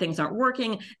don't know why things aren't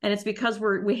working. And it's because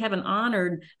we haven't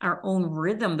honored our own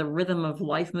rhythm, the rhythm of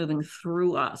life moving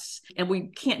through us. And we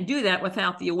can't do that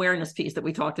without the awareness piece that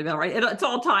we talked about, right? It's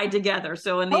all tied together.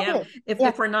 So in the end,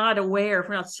 if we're not aware, if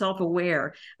we're not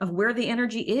self-aware of where the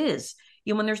energy is,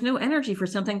 when there's no energy for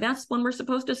something, that's when we're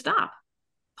supposed to stop,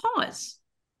 pause,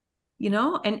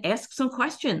 and ask some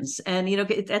questions. And,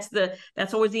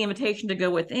 that's always the invitation to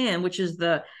go within, which is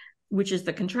the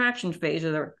contraction phase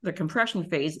or the compression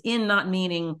phase, in, not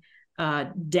meaning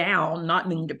down, not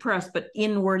meaning depressed, but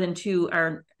inward into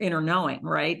our inner knowing,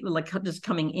 right? Like just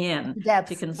coming in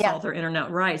to consult our inner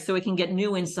knowing, right? So we can get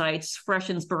new insights, fresh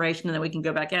inspiration, and then we can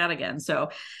go back out again. So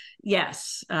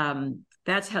yes,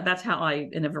 that's how I,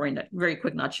 in a very, very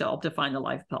quick nutshell, define the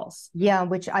life pulse. Yeah,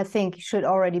 which I think should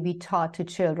already be taught to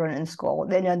children in school.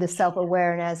 The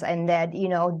self-awareness, and that,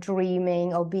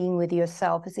 dreaming or being with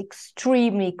yourself is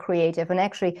extremely creative. And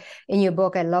actually, in your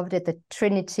book, I loved it, the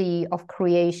trinity of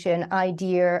creation,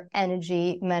 idea,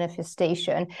 energy,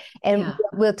 manifestation. And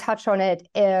we'll touch on it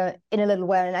in a little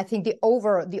while. And I think the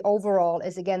overall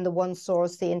is, again, the one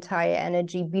source, the entire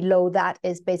energy. Below that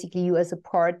is basically you as a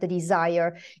part, the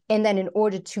desire. And then in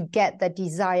order to get that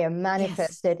desire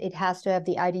manifested, it has to have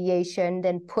the ideation,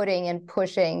 then putting and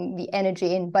pushing the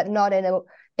energy in, but not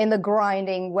in the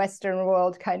grinding Western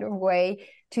world kind of way,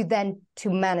 to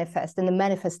manifest. And the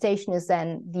manifestation is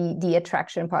then the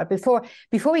attraction part. Before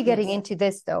we getting into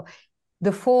this, though,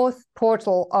 the fourth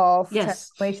portal of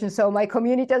transformation. So my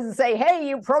community doesn't say, "Hey,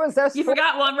 you promised us." You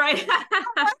forgot one, right?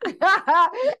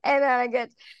 And then I get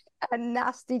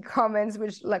nasty comments,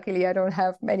 which luckily I don't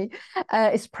have many,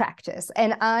 is practice.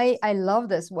 And I love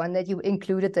this one, that you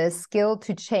included the skill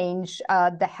to change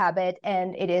the habit,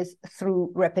 and it is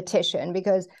through repetition.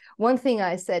 Because one thing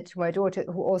I said to my daughter,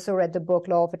 who also read the book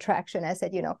Law of Attraction, I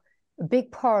said, a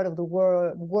big part of the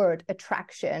word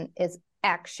attraction is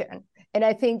action. And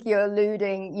I think you're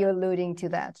alluding to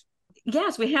that.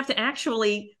 Yes, we have to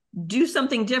actually do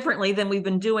something differently than we've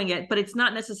been doing it, but it's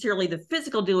not necessarily the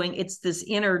physical doing, it's this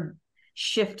inner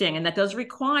shifting. And that does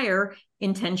require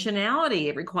intentionality.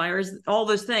 It requires all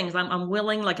those things. I'm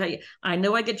willing, like I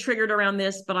know I get triggered around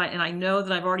this, but I know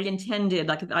that I've already intended,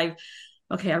 I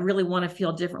really want to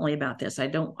feel differently about this.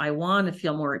 I want to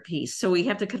feel more at peace. So we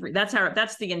have to,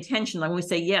 that's the intention. Like when we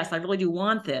say, yes, I really do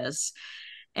want this.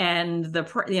 And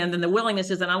then the willingness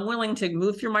is that I'm willing to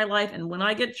move through my life. And when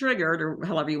I get triggered, or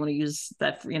however you want to use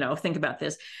that, think about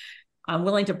this, I'm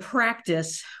willing to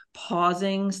practice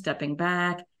pausing, stepping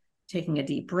back, taking a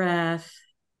deep breath,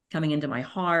 coming into my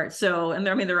heart. So, and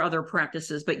there are other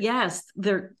practices, but yes,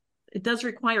 it does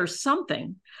require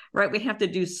something, right? We have to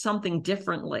do something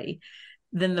differently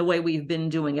than the way we've been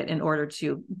doing it in order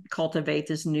to cultivate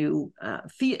this new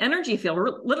energy field.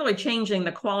 We're literally changing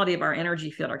the quality of our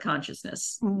energy field, our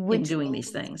consciousness, in doing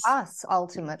these things. Us,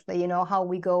 ultimately, how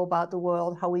we go about the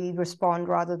world, how we respond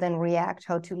rather than react,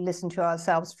 how to listen to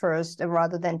ourselves first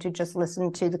rather than to just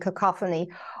listen to the cacophony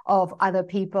of other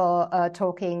people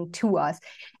talking to us.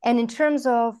 And in terms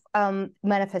of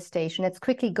manifestation, let's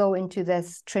quickly go into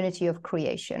this trinity of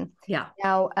creation. Yeah.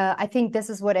 Now, I think this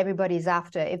is what everybody's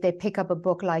after if they pick up a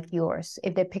book like yours,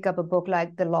 if they pick up a book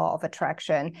like The Law of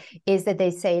Attraction, is that they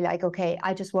say, like, okay,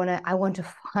 I want to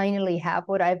finally have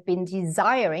what I've been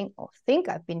desiring, or think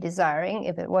I've been desiring.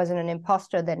 If it wasn't an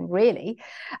imposter, then really.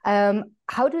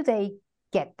 How do they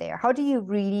get there? How do you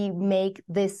really make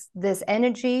this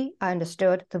energy? I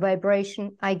understood the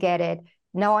vibration. I get it.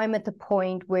 Now I'm at the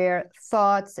point where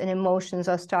thoughts and emotions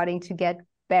are starting to get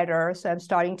better. So I'm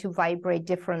starting to vibrate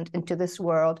different into this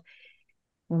world.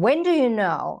 When do you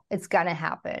know it's going to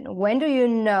happen? When do you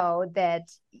know that,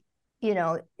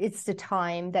 it's the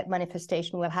time that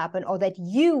manifestation will happen, or that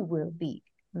you will be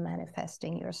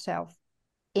manifesting yourself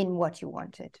in what you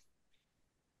wanted?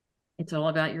 It's all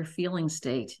about your feeling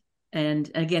state. And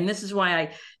again, this is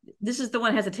the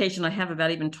one hesitation I have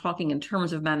about even talking in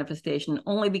terms of manifestation,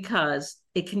 only because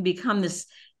it can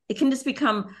just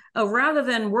become, rather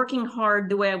than working hard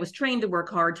the way I was trained to work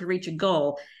hard to reach a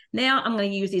goal, now I'm going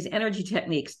to use these energy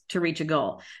techniques to reach a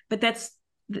goal. But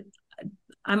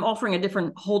I'm offering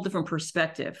a whole different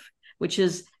perspective, which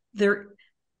is the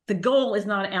goal is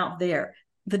not out there.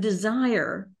 The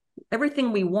desire,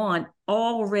 everything we want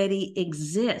already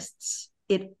exists.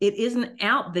 It isn't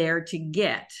out there to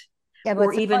get. Yeah,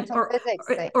 or even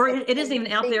it isn't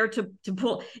even out there to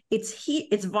pull.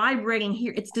 It's vibrating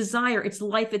here. It's desire, it's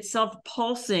life itself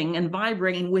pulsing and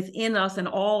vibrating within us and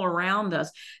all around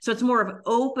us. So it's more of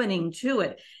opening to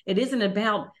it. It isn't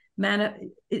about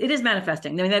it is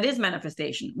manifesting. I mean, that is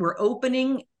manifestation. We're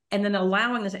opening and then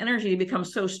allowing this energy to become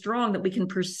so strong that we can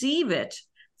perceive it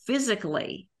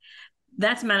physically.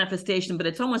 That's manifestation, but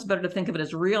it's almost better to think of it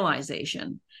as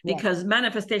realization, because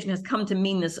manifestation has come to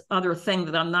mean this other thing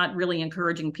that I'm not really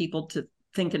encouraging people to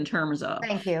think in terms of.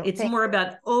 Thank you. It's more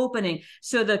about opening.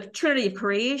 So the Trinity of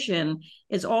creation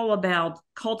is all about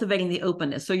cultivating the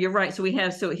openness. So you're right. So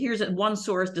here's one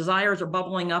source, desires are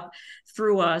bubbling up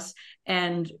through us,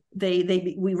 and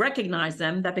we recognize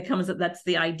them. That's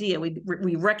the idea.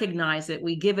 We recognize it.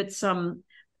 We give it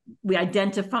we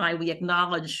identify, we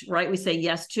acknowledge, right? We say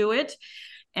yes to it.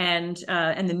 And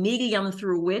the medium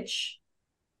through which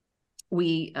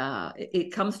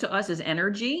it comes to us as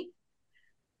energy.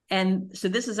 And so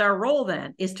this is our role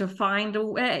then, is to find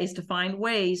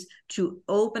ways to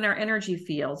open our energy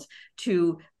fields,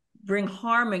 to bring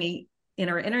harmony in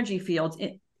our energy fields,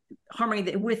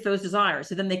 harmony with those desires,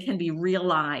 so then they can be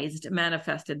realized,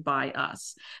 manifested by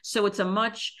us. So it's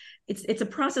a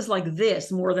process like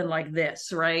this more than like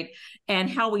this, right? And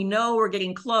how we know we're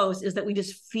getting close is that we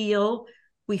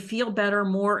feel better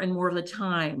more and more of the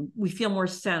time. We feel more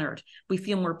centered. We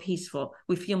feel more peaceful.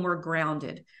 We feel more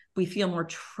grounded. We feel more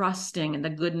trusting in the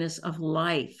goodness of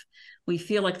life. We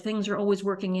feel like things are always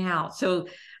working out. So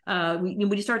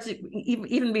we start to,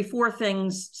 even before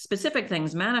specific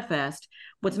things manifest,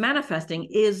 what's manifesting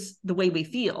is the way we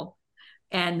feel.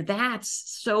 And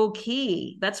that's so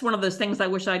key. That's one of those things I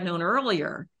wish I'd known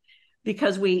earlier,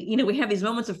 because we have these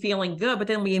moments of feeling good, but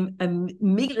then we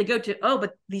immediately go to,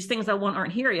 but these things I want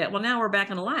aren't here yet. Well, now we're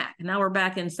back in lack. Now we're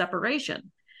back in separation.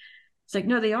 It's like,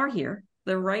 no, they are here.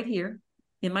 They're right here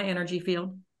in my energy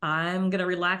field. I'm going to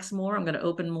relax more. I'm going to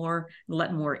open more,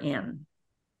 let more in.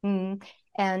 Mm.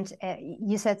 And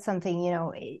you said something,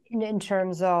 in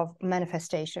terms of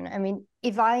manifestation. I mean,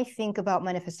 if I think about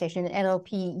manifestation in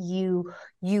NLP,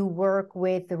 you work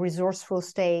with the resourceful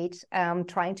state,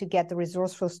 trying to get the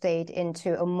resourceful state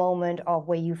into a moment of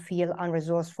where you feel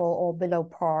unresourceful or below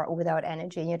par or without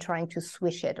energy, and you're trying to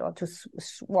switch it or to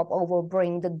swap over,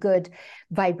 bring the good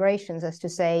vibrations, as to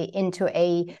say, into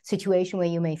a situation where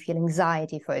you may feel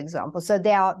anxiety, for example. So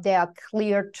there are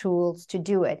clear tools to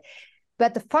do it.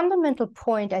 But the fundamental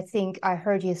point, I think I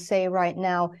heard you say right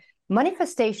now,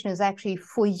 manifestation is actually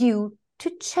for you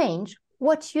to change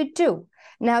what you do.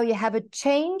 Now you have a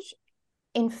change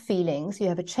in feelings, you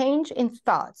have a change in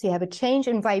thoughts, you have a change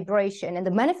in vibration, and the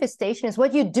manifestation is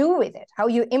what you do with it, how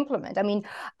you implement. I mean,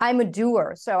 I'm a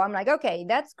doer, so I'm like, okay,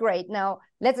 that's great. Now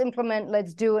let's implement,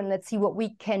 let's do, and let's see what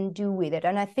we can do with it.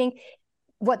 And I think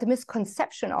what the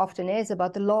misconception often is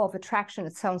about the law of attraction,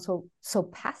 it sounds so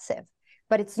passive.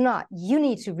 But it's not. You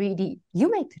need to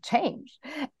you make the change.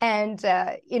 And,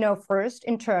 first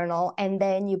internal, and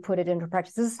then you put it into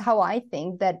practice. This is how I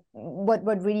think that what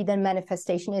really then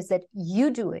manifestation is, that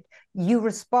you do it. You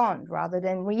respond rather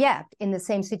than react. In the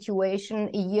same situation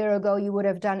a year ago, you would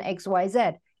have done X, Y,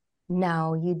 Z.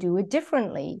 Now you do it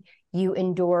differently. You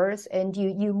endorse and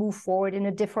you move forward in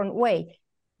a different way,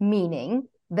 meaning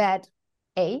that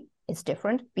A, it's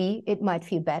different, B, it might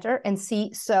feel better, and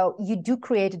C, so you do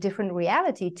create a different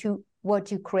reality to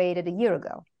what you created a year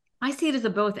ago. I see it as a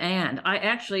both and. I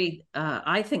actually,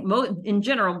 I think in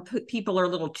general, people are a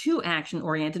little too action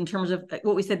oriented in terms of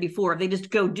what we said before. They just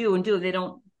go do and do. They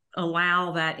don't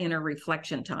allow that inner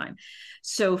reflection time.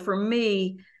 So for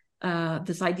me,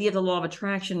 this idea of the law of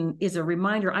attraction is a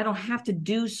reminder. I don't have to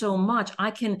do so much.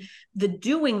 The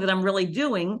doing that I'm really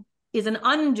doing is an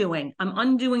undoing. I'm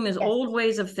undoing those old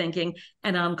ways of thinking,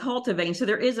 and I'm cultivating. So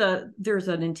there's an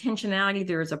intentionality,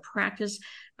 there is a practice.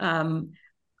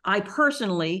 I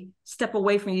personally step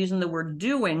away from using the word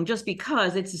doing just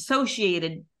because it's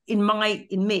associated in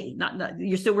me.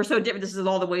 We're so different. This is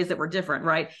all the ways that we're different,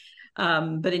 right?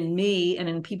 But in me and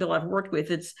in people I've worked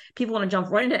with, it's people want to jump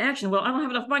right into action. Well, I don't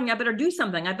have enough money. I better do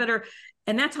something.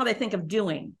 And that's how they think of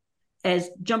doing, as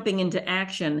jumping into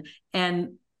action.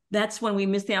 And that's when we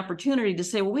miss the opportunity to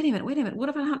say, well, wait a minute. What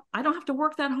if I don't have to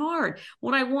work that hard?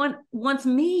 What I want wants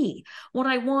me. What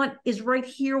I want is right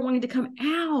here wanting to come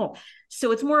out.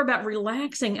 So it's more about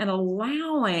relaxing and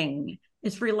allowing.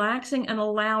 It's relaxing and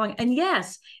allowing. And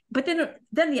yes, but then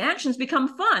the actions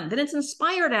become fun. Then it's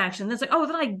inspired action. Then it's like,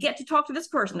 then I get to talk to this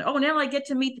person. Oh, now I get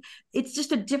to meet. It's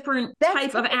just a different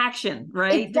type of action,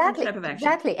 right? Exactly, different type of action.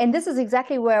 Exactly. And this is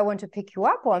exactly where I want to pick you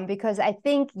up on, because I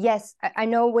think, yes, I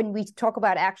know when we talk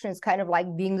about action, it's kind of like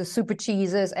being the super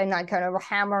cheeses and like kind of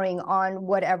hammering on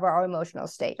whatever our emotional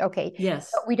state. Okay.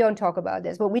 Yes. But we don't talk about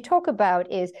this. What we talk about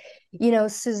is,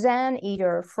 Suzanne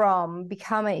Eder, from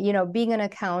becoming, being an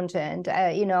accountant,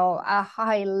 a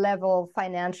high level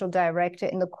financial director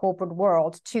in the corporate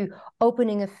world, to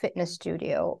opening a fitness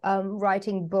studio,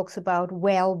 writing books about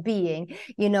well-being,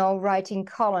 writing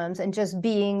columns, and just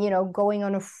being, going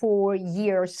on a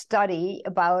 4-year study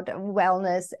about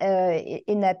wellness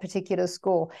in that particular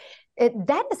school.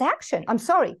 That is action. I'm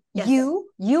sorry. Yes.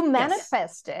 You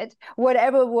manifested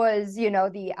whatever was,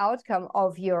 the outcome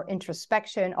of your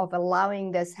introspection, of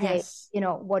allowing this, hey,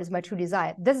 what is my true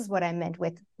desire? This is what I meant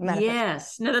with manifestation.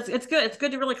 Yes. No, it's good. It's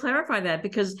good to really clarify that,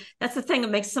 because that's the thing that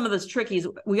makes some of this tricky is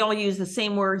we all use the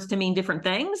same words to mean different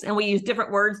things, and we use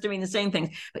different words to mean the same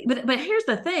things. But here's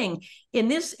the thing, in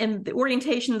the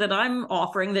orientation that I'm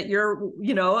offering, that you're,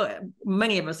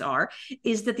 many of us are,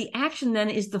 is that the action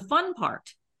then is the fun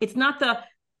part. It's not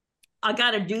I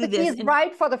got to do this. He's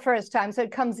right for the first time, so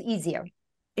it comes easier.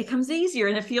 It comes easier,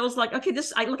 and it feels like, okay,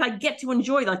 I get to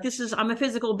enjoy, like I'm a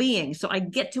physical being, so I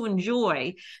get to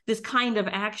enjoy this kind of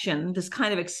action, this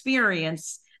kind of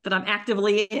experience that I'm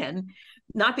actively in,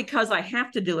 not because I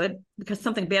have to do it, because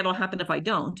something bad will happen if I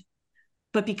don't,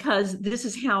 but because this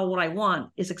is how what I want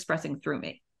is expressing through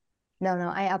me. No,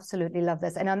 I absolutely love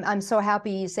this. And I'm so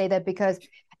happy you say that, because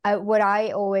what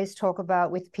I always talk about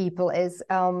with people is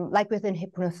like within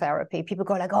hypnotherapy, people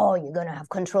go like, oh, you're going to have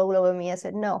control over me. I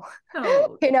said, no. A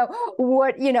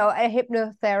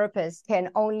hypnotherapist can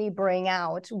only bring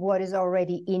out what is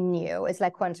already in you. It's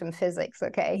like quantum physics.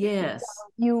 Okay. Yes. So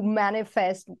you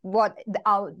manifest what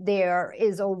out there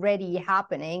is already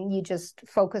happening. You just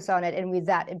focus on it. And with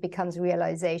that, it becomes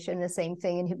realization. The same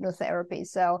thing in hypnotherapy.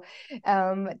 So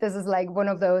this is like one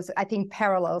of those, I think,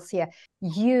 parallels here.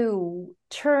 You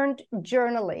turned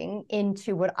journaling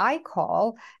into what I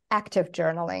call active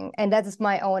journaling. And that is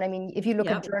my own. I mean, if you look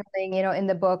at journaling, in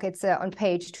the book, it's on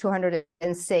page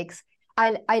 206.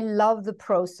 I love the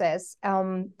process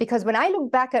because when I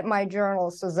look back at my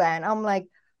journal, Suzanne, I'm like,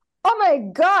 oh my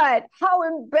God, how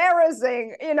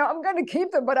embarrassing. I'm going to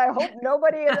keep them, but I hope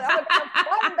nobody is going to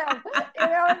find them.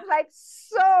 It's like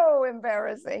so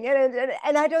embarrassing.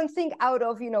 And I don't think out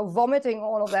of, vomiting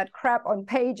all of that crap on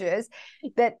pages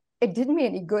that it didn't mean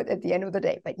any good at the end of the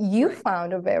day. But you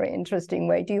found a very interesting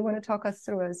way. Do you want to talk us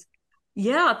through it?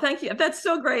 Yeah, thank you. That's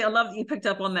so great. I love that you picked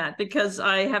up on that, because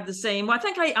I have the same. Well, I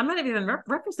think I might have even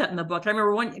referenced that in the book. I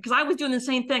remember because I was doing the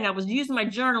same thing. I was using my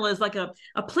journal as like a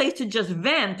place to just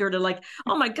vent, or to like,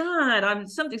 oh my God,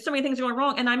 so many things are going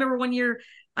wrong. And I remember one year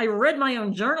I read my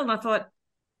own journal and I thought,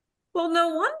 well, no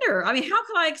wonder. I mean, how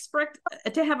can I expect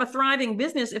to have a thriving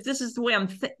business if this is the way I'm,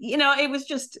 it was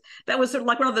just, that was sort of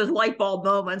like one of those light bulb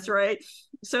moments, right?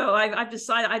 So I've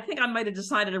decided, I think I might have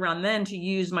decided around then to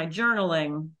use my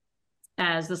journaling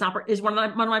as this is one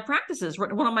of my practices,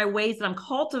 one of my ways that I'm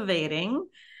cultivating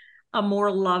a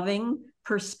more loving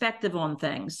perspective on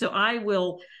things. So I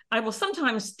will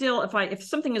sometimes still, if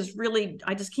something is really,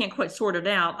 I just can't quite sort it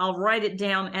out, I'll write it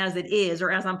down as it is, or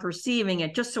as I'm perceiving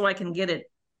it, just so I can get it.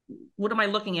 What am I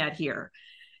looking at here?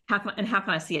 How can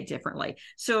I see it differently?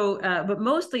 So, but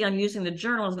mostly I'm using the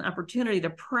journal as an opportunity to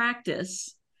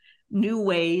practice new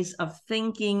ways of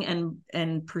thinking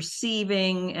and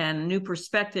perceiving, and new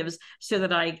perspectives, so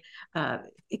that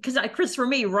because for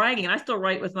me, writing, and I still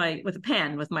write with a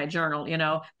pen with my journal,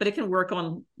 but it can work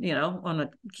on a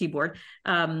keyboard.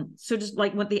 So just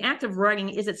like when the act of writing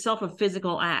is itself a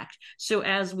physical act. So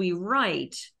as we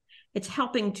write, it's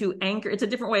helping to anchor. It's a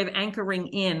different way of anchoring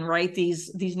in, right?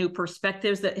 These new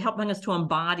perspectives, that helping us to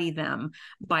embody them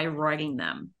by writing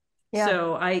them. Yeah.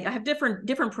 So I have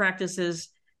different practices.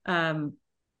 One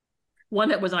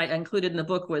that I included in the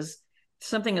book was,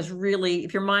 something is really,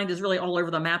 if your mind is really all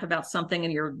over the map about something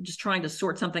and you're just trying to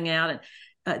sort something out,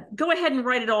 and go ahead and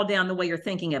write it all down the way you're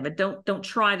thinking of it. Don't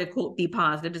try to, quote, be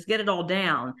positive, just get it all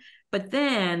down, but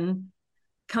then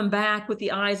come back with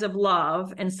the eyes of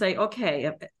love and say,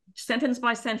 okay, sentence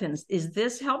by sentence, is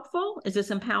this helpful? Is this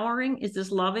empowering? Is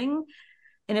this loving?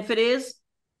 And if it is,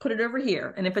 put it over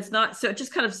here. And if it's not, so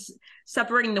just kind of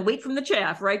separating the wheat from the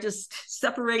chaff, right? Just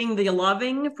separating the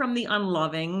loving from the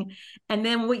unloving. And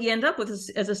then what you end up with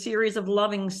is a series of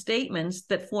loving statements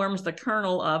that forms the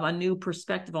kernel of a new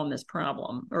perspective on this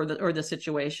problem or the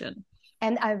situation.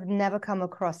 And I've never come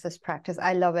across this practice.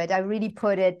 I love it. I really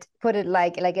put it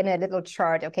like in a little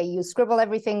chart. Okay, you scribble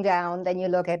everything down, then you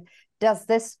look at, does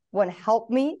this one help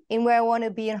me in where I want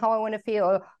to be and how I want to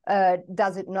feel, or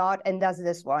does it not? And does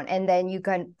this one? And then you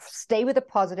can stay with the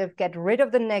positive, get rid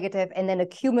of the negative, and then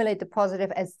accumulate the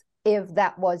positive as if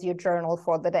that was your journal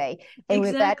for the day. And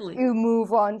exactly. With that, you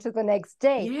move on to the next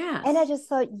day. Yes. And I just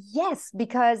thought, yes,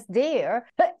 because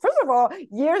first of all,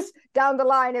 years down the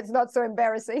line, it's not so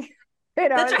embarrassing.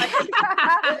 That's Like,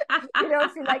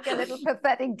 right. feel like a little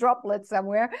pathetic droplet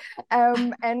somewhere.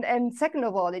 And second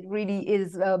of all, it really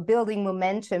is building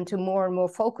momentum to more and more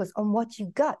focus on what you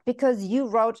got, because you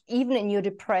wrote, even in your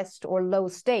depressed or low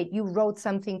state, you wrote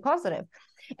something positive.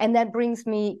 And that brings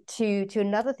me to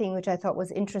another thing, which I thought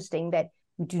was interesting, that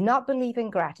you do not believe in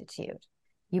gratitude.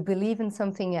 You believe in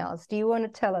something else. Do you want to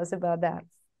tell us about that?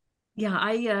 Yeah,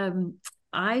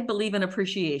 I believe in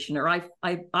appreciation, or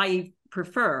I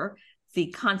prefer the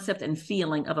concept and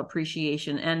feeling of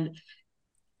appreciation. And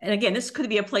again, this could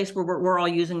be a place where we're all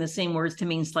using the same words to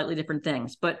mean slightly different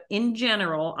things. But in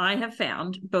general, I have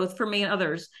found, both for me and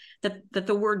others, that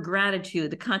the word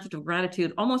gratitude, the concept of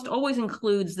gratitude, almost always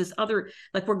includes this other,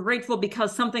 like we're grateful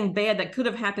because something bad that could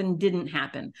have happened didn't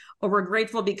happen, or we're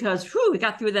grateful because we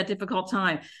got through that difficult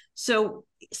time. So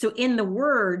in the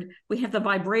word, we have the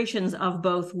vibrations of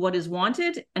both what is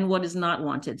wanted and what is not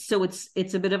wanted. So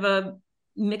it's a bit of a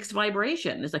mixed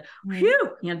vibration. It's like,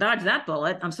 whew, dodge that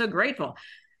bullet. I'm so grateful.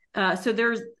 So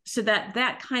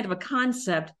that kind of a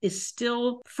concept is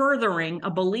still furthering a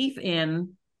belief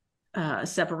in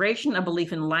separation, a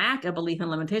belief in lack, a belief in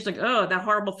limitation. Like, oh, that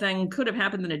horrible thing could have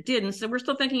happened and it didn't. So we're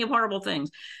still thinking of horrible things.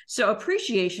 So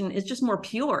appreciation is just more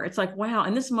pure. It's like, wow,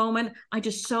 in this moment,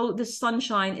 this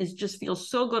sunshine just feels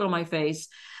so good on my face.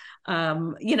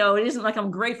 It isn't like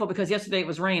I'm grateful because yesterday it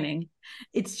was raining.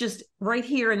 It's just right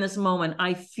here in this moment,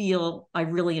 I feel I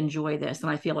really enjoy this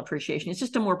and I feel appreciation. It's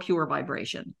just a more pure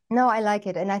vibration. No, I like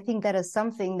it. And I think that is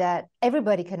something that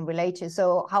everybody can relate to.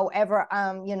 So however,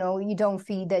 you don't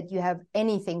feel that you have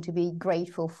anything to be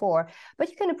grateful for, but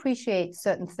you can appreciate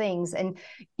certain things. And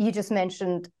you just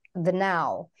mentioned the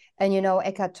now. And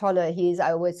Eckhart Tolle, he's,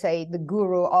 I would say, the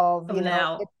guru of the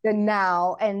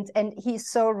now, and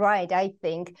he's so right. I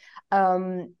think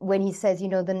when he says,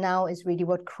 the now is really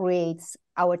what creates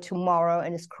our tomorrow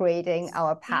and is creating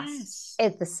our past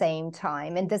at the same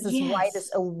time. And this is why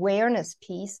this awareness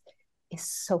piece is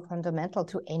so fundamental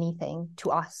to anything,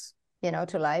 to us,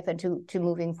 to life and to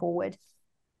moving forward.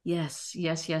 Yes.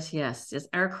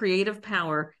 Our creative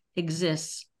power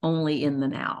exists only in the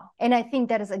now. And I think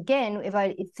that is, again, if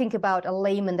I think about a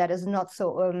layman that is not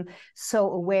so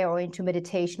aware or into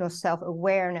meditation or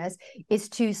self-awareness, is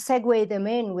to segue them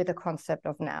in with the concept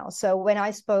of now. So when I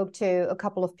spoke to a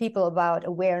couple of people about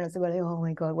awareness, they were like, oh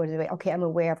my God, what is it? Okay, I'm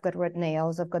aware, I've got red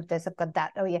nails, I've got this, I've got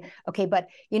that. Oh yeah, okay, but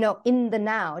in the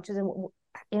now, just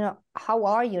how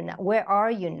are you now? Where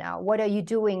are you now? What are you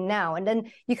doing now? And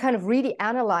then you kind of really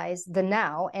analyze the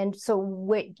now. And so,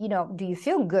 do you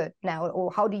feel good now? Or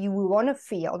how do you want to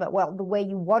feel? That, well, the way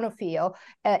you want to feel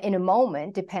in a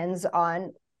moment depends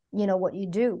on, what you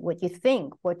do, what you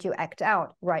think, what you act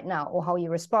out right now, or how you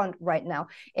respond right now.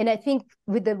 And I think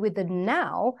with the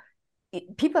now,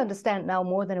 people understand now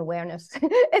more than awareness.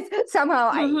 It's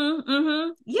somehow,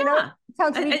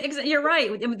 sounds really... You're right.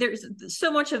 I mean, there's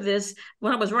so much of this.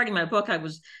 When I was writing my book,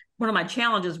 one of my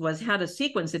challenges was how to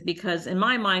sequence it, because in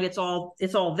my mind it's all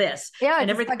this, and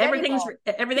everything's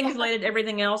related to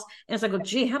everything else, and it's like, well,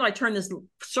 gee, how do I turn this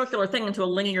circular thing into a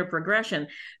linear progression?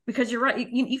 Because you're right,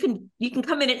 you can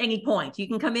come in at any point. You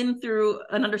can come in through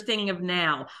an understanding of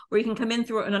now, or you can come in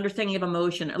through an understanding of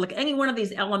emotion. Like any one of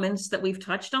these elements that we've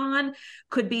touched on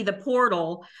could be the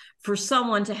portal for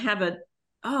someone to have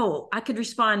I could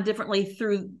respond differently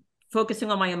through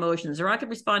focusing on my emotions, or I could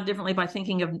respond differently by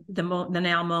thinking of the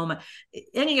now moment.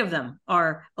 Any of them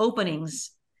are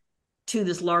openings to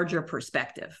this larger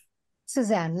perspective.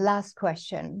 Suzanne, last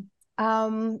question.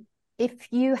 If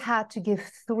you had to give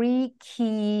 3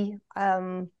 key,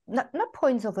 not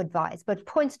points of advice, but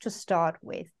points to start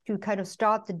with, to kind of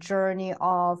start the journey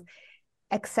of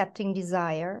accepting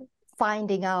desire,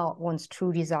 finding out one's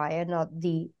true desire, not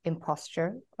the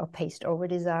imposture or paste over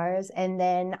desires, and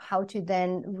then how to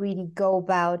then really go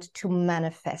about to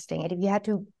manifesting it. If you had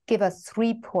to give us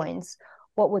 3 points,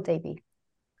 what would they be?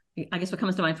 I guess what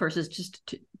comes to mind first is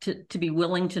just to be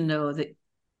willing to know that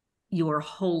you are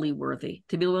wholly worthy,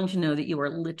 to be willing to know that you are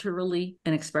literally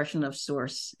an expression of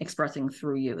source expressing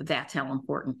through you. That's how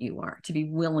important you are, to be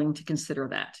willing to consider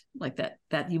that, like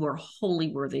that you are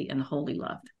wholly worthy and wholly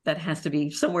loved. That has to be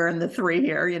somewhere in the 3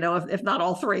 here, if not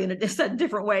all 3, and it's said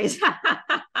different ways.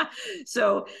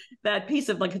 So that piece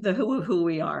of like the who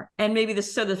we are. And maybe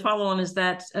the follow on is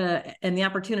that, and the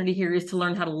opportunity here is to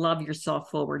learn how to love yourself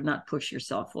forward, not push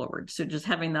yourself forward. So just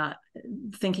having that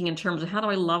thinking in terms of, how do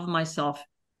I love myself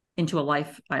into a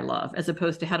life I love, as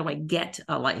opposed to, how do I get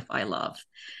a life I love?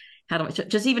 How do I,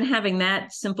 just even having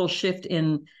that simple shift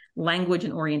in language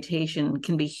and orientation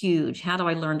can be huge. How do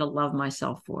I learn to love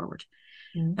myself forward?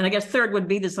 And I guess third would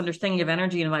be this understanding of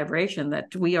energy and vibration,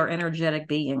 that we are energetic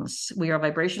beings. We are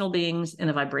vibrational beings in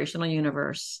a vibrational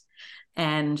universe.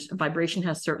 And vibration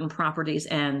has certain properties.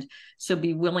 And so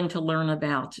be willing to learn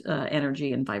about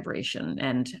energy and vibration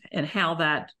and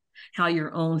how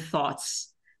your own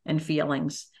thoughts and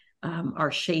feelings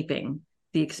are shaping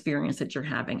the experience that you're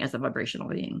having as a vibrational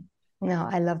being. No,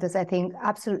 I love this. I think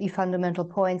absolutely fundamental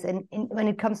points. And when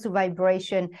it comes to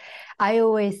vibration, I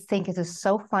always think it is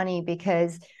so funny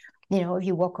because, if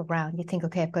you walk around, you think,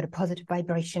 okay, I've got a positive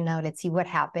vibration now. Let's see what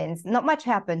happens. Not much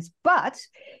happens. But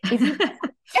if you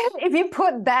if you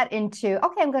put that into,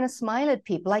 okay, I'm going to smile at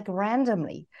people like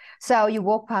randomly. So you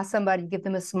walk past somebody, give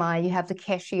them a smile. You have the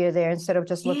cashier there instead of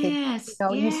just looking. Yes,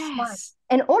 You smile.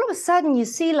 And all of a sudden you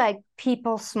see like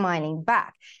people smiling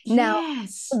back. Now,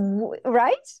 yes.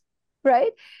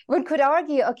 Right? One could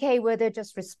argue, okay, well, they're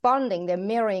just responding, they're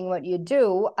mirroring what you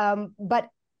do, but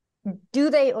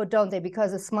do they or don't they?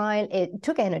 Because a smile, it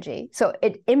took energy, so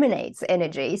it emanates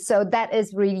energy. So that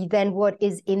is really then what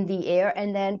is in the air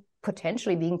and then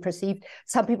potentially being perceived.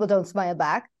 Some people don't smile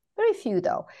back, very few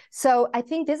though. So I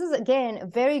think this is, again, a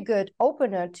very good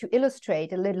opener to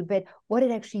illustrate a little bit what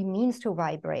it actually means to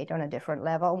vibrate on a different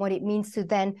level and what it means to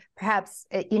then perhaps,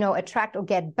 attract or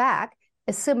get back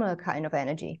a similar kind of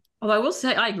energy. Well, I will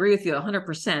say I agree with you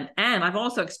 100%. And I've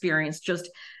also experienced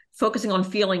just focusing on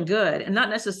feeling good and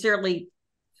not necessarily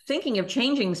thinking of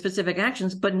changing specific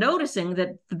actions, but noticing that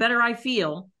the better I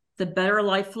feel, the better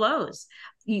life flows.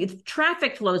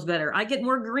 Traffic flows better. I get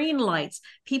more green lights.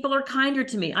 People are kinder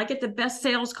to me. I get the best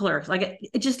sales clerks.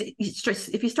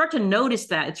 If you start to notice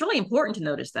that, it's really important to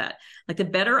notice that. Like the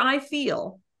better I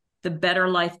feel, the better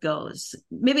life goes.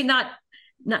 Maybe not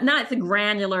the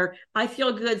granular, I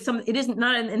feel good. It isn't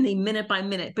not in the minute by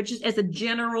minute, but just as a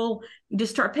general, you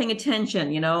just start paying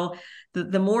attention,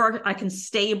 the more I can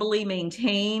stably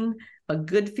maintain a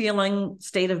good feeling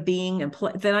state of being, and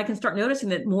then I can start noticing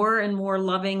that more and more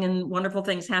loving and wonderful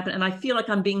things happen. And I feel like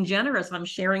I'm being generous. I'm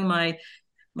sharing my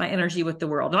energy with the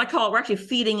world. And we're actually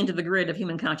feeding into the grid of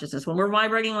human consciousness. When we're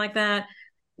vibrating like that,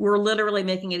 we're literally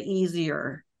making it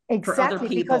easier. Exactly,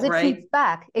 people, because it feeds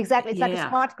back. Exactly. It's like a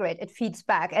smart grid. It feeds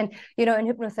back. And, in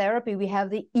hypnotherapy, we have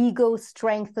the ego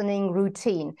strengthening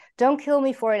routine. Don't kill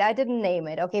me for it. I didn't name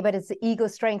it. Okay. But it's the ego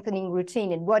strengthening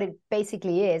routine. And what it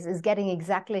basically is getting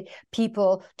exactly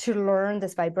people to learn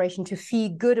this vibration, to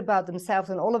feel good about themselves.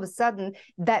 And all of a sudden,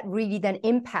 that really then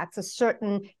impacts a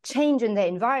certain change in their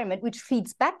environment, which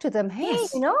feeds back to them. Hey,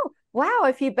 wow,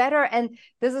 I feel better. And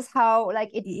this is how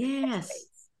it.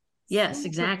 Yes,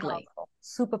 exactly.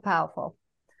 Super powerful.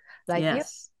 Like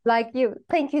you.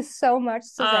 Thank you so much,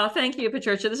 Suzanne. Thank you,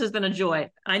 Patricia. This has been a joy.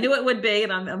 I knew it would be,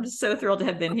 and I'm so thrilled to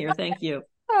have been here. Thank you.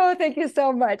 Oh, thank you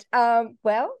so much.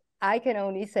 Well, I can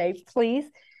only say, please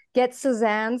get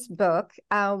Suzanne's book,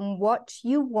 What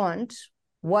You Want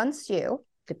Wants You.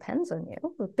 Depends on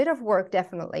you. A bit of work,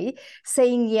 definitely.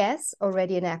 Saying yes,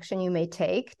 already an action you may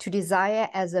take. To desire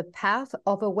as a path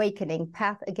of awakening.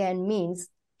 Path, again, means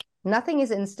nothing is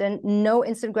instant, no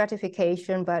instant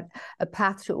gratification, but a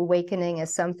path to awakening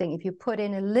is something. If you put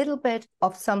in a little bit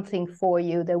of something for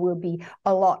you, there will be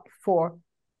a lot for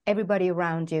everybody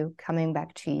around you coming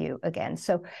back to you again.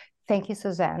 So thank you,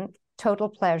 Suzanne. Total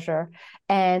pleasure.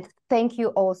 And thank you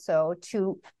also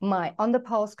to my On the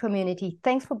Pulse community.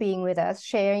 Thanks for being with us,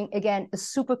 sharing, again, a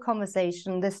super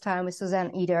conversation, this time with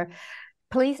Suzanne Eder.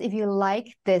 Please, if you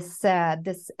like this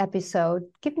episode,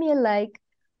 give me a like.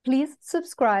 Please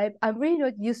subscribe. I'm really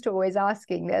not used to always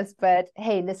asking this, but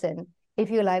hey, listen,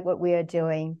 if you like what we are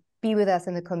doing, be with us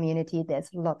in the community. There's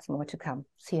lots more to come.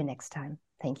 See you next time.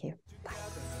 Thank you. Bye.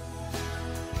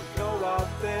 We go out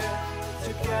there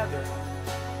together.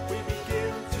 We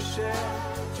begin to share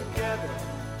together.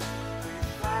 We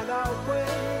find our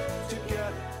way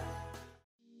together.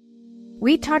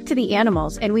 We talk to the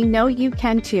animals, and we know you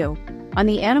can too. On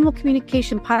the Animal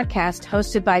Communication Podcast,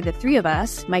 hosted by the three of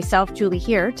us, myself, Julie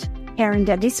Hiert, Erin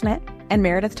Dudley-Smith, and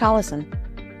Meredith Tollison,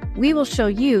 we will show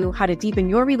you how to deepen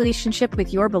your relationship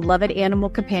with your beloved animal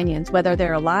companions, whether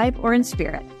they're alive or in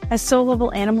spirit. As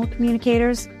soul-level animal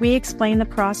communicators, we explain the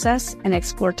process and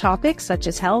explore topics such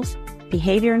as health,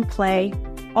 behavior, and play,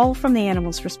 all from the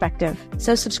animal's perspective.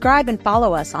 So subscribe and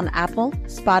follow us on Apple,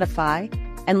 Spotify,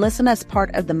 and listen as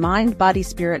part of the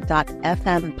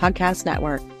mindbodyspirit.fm podcast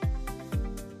network.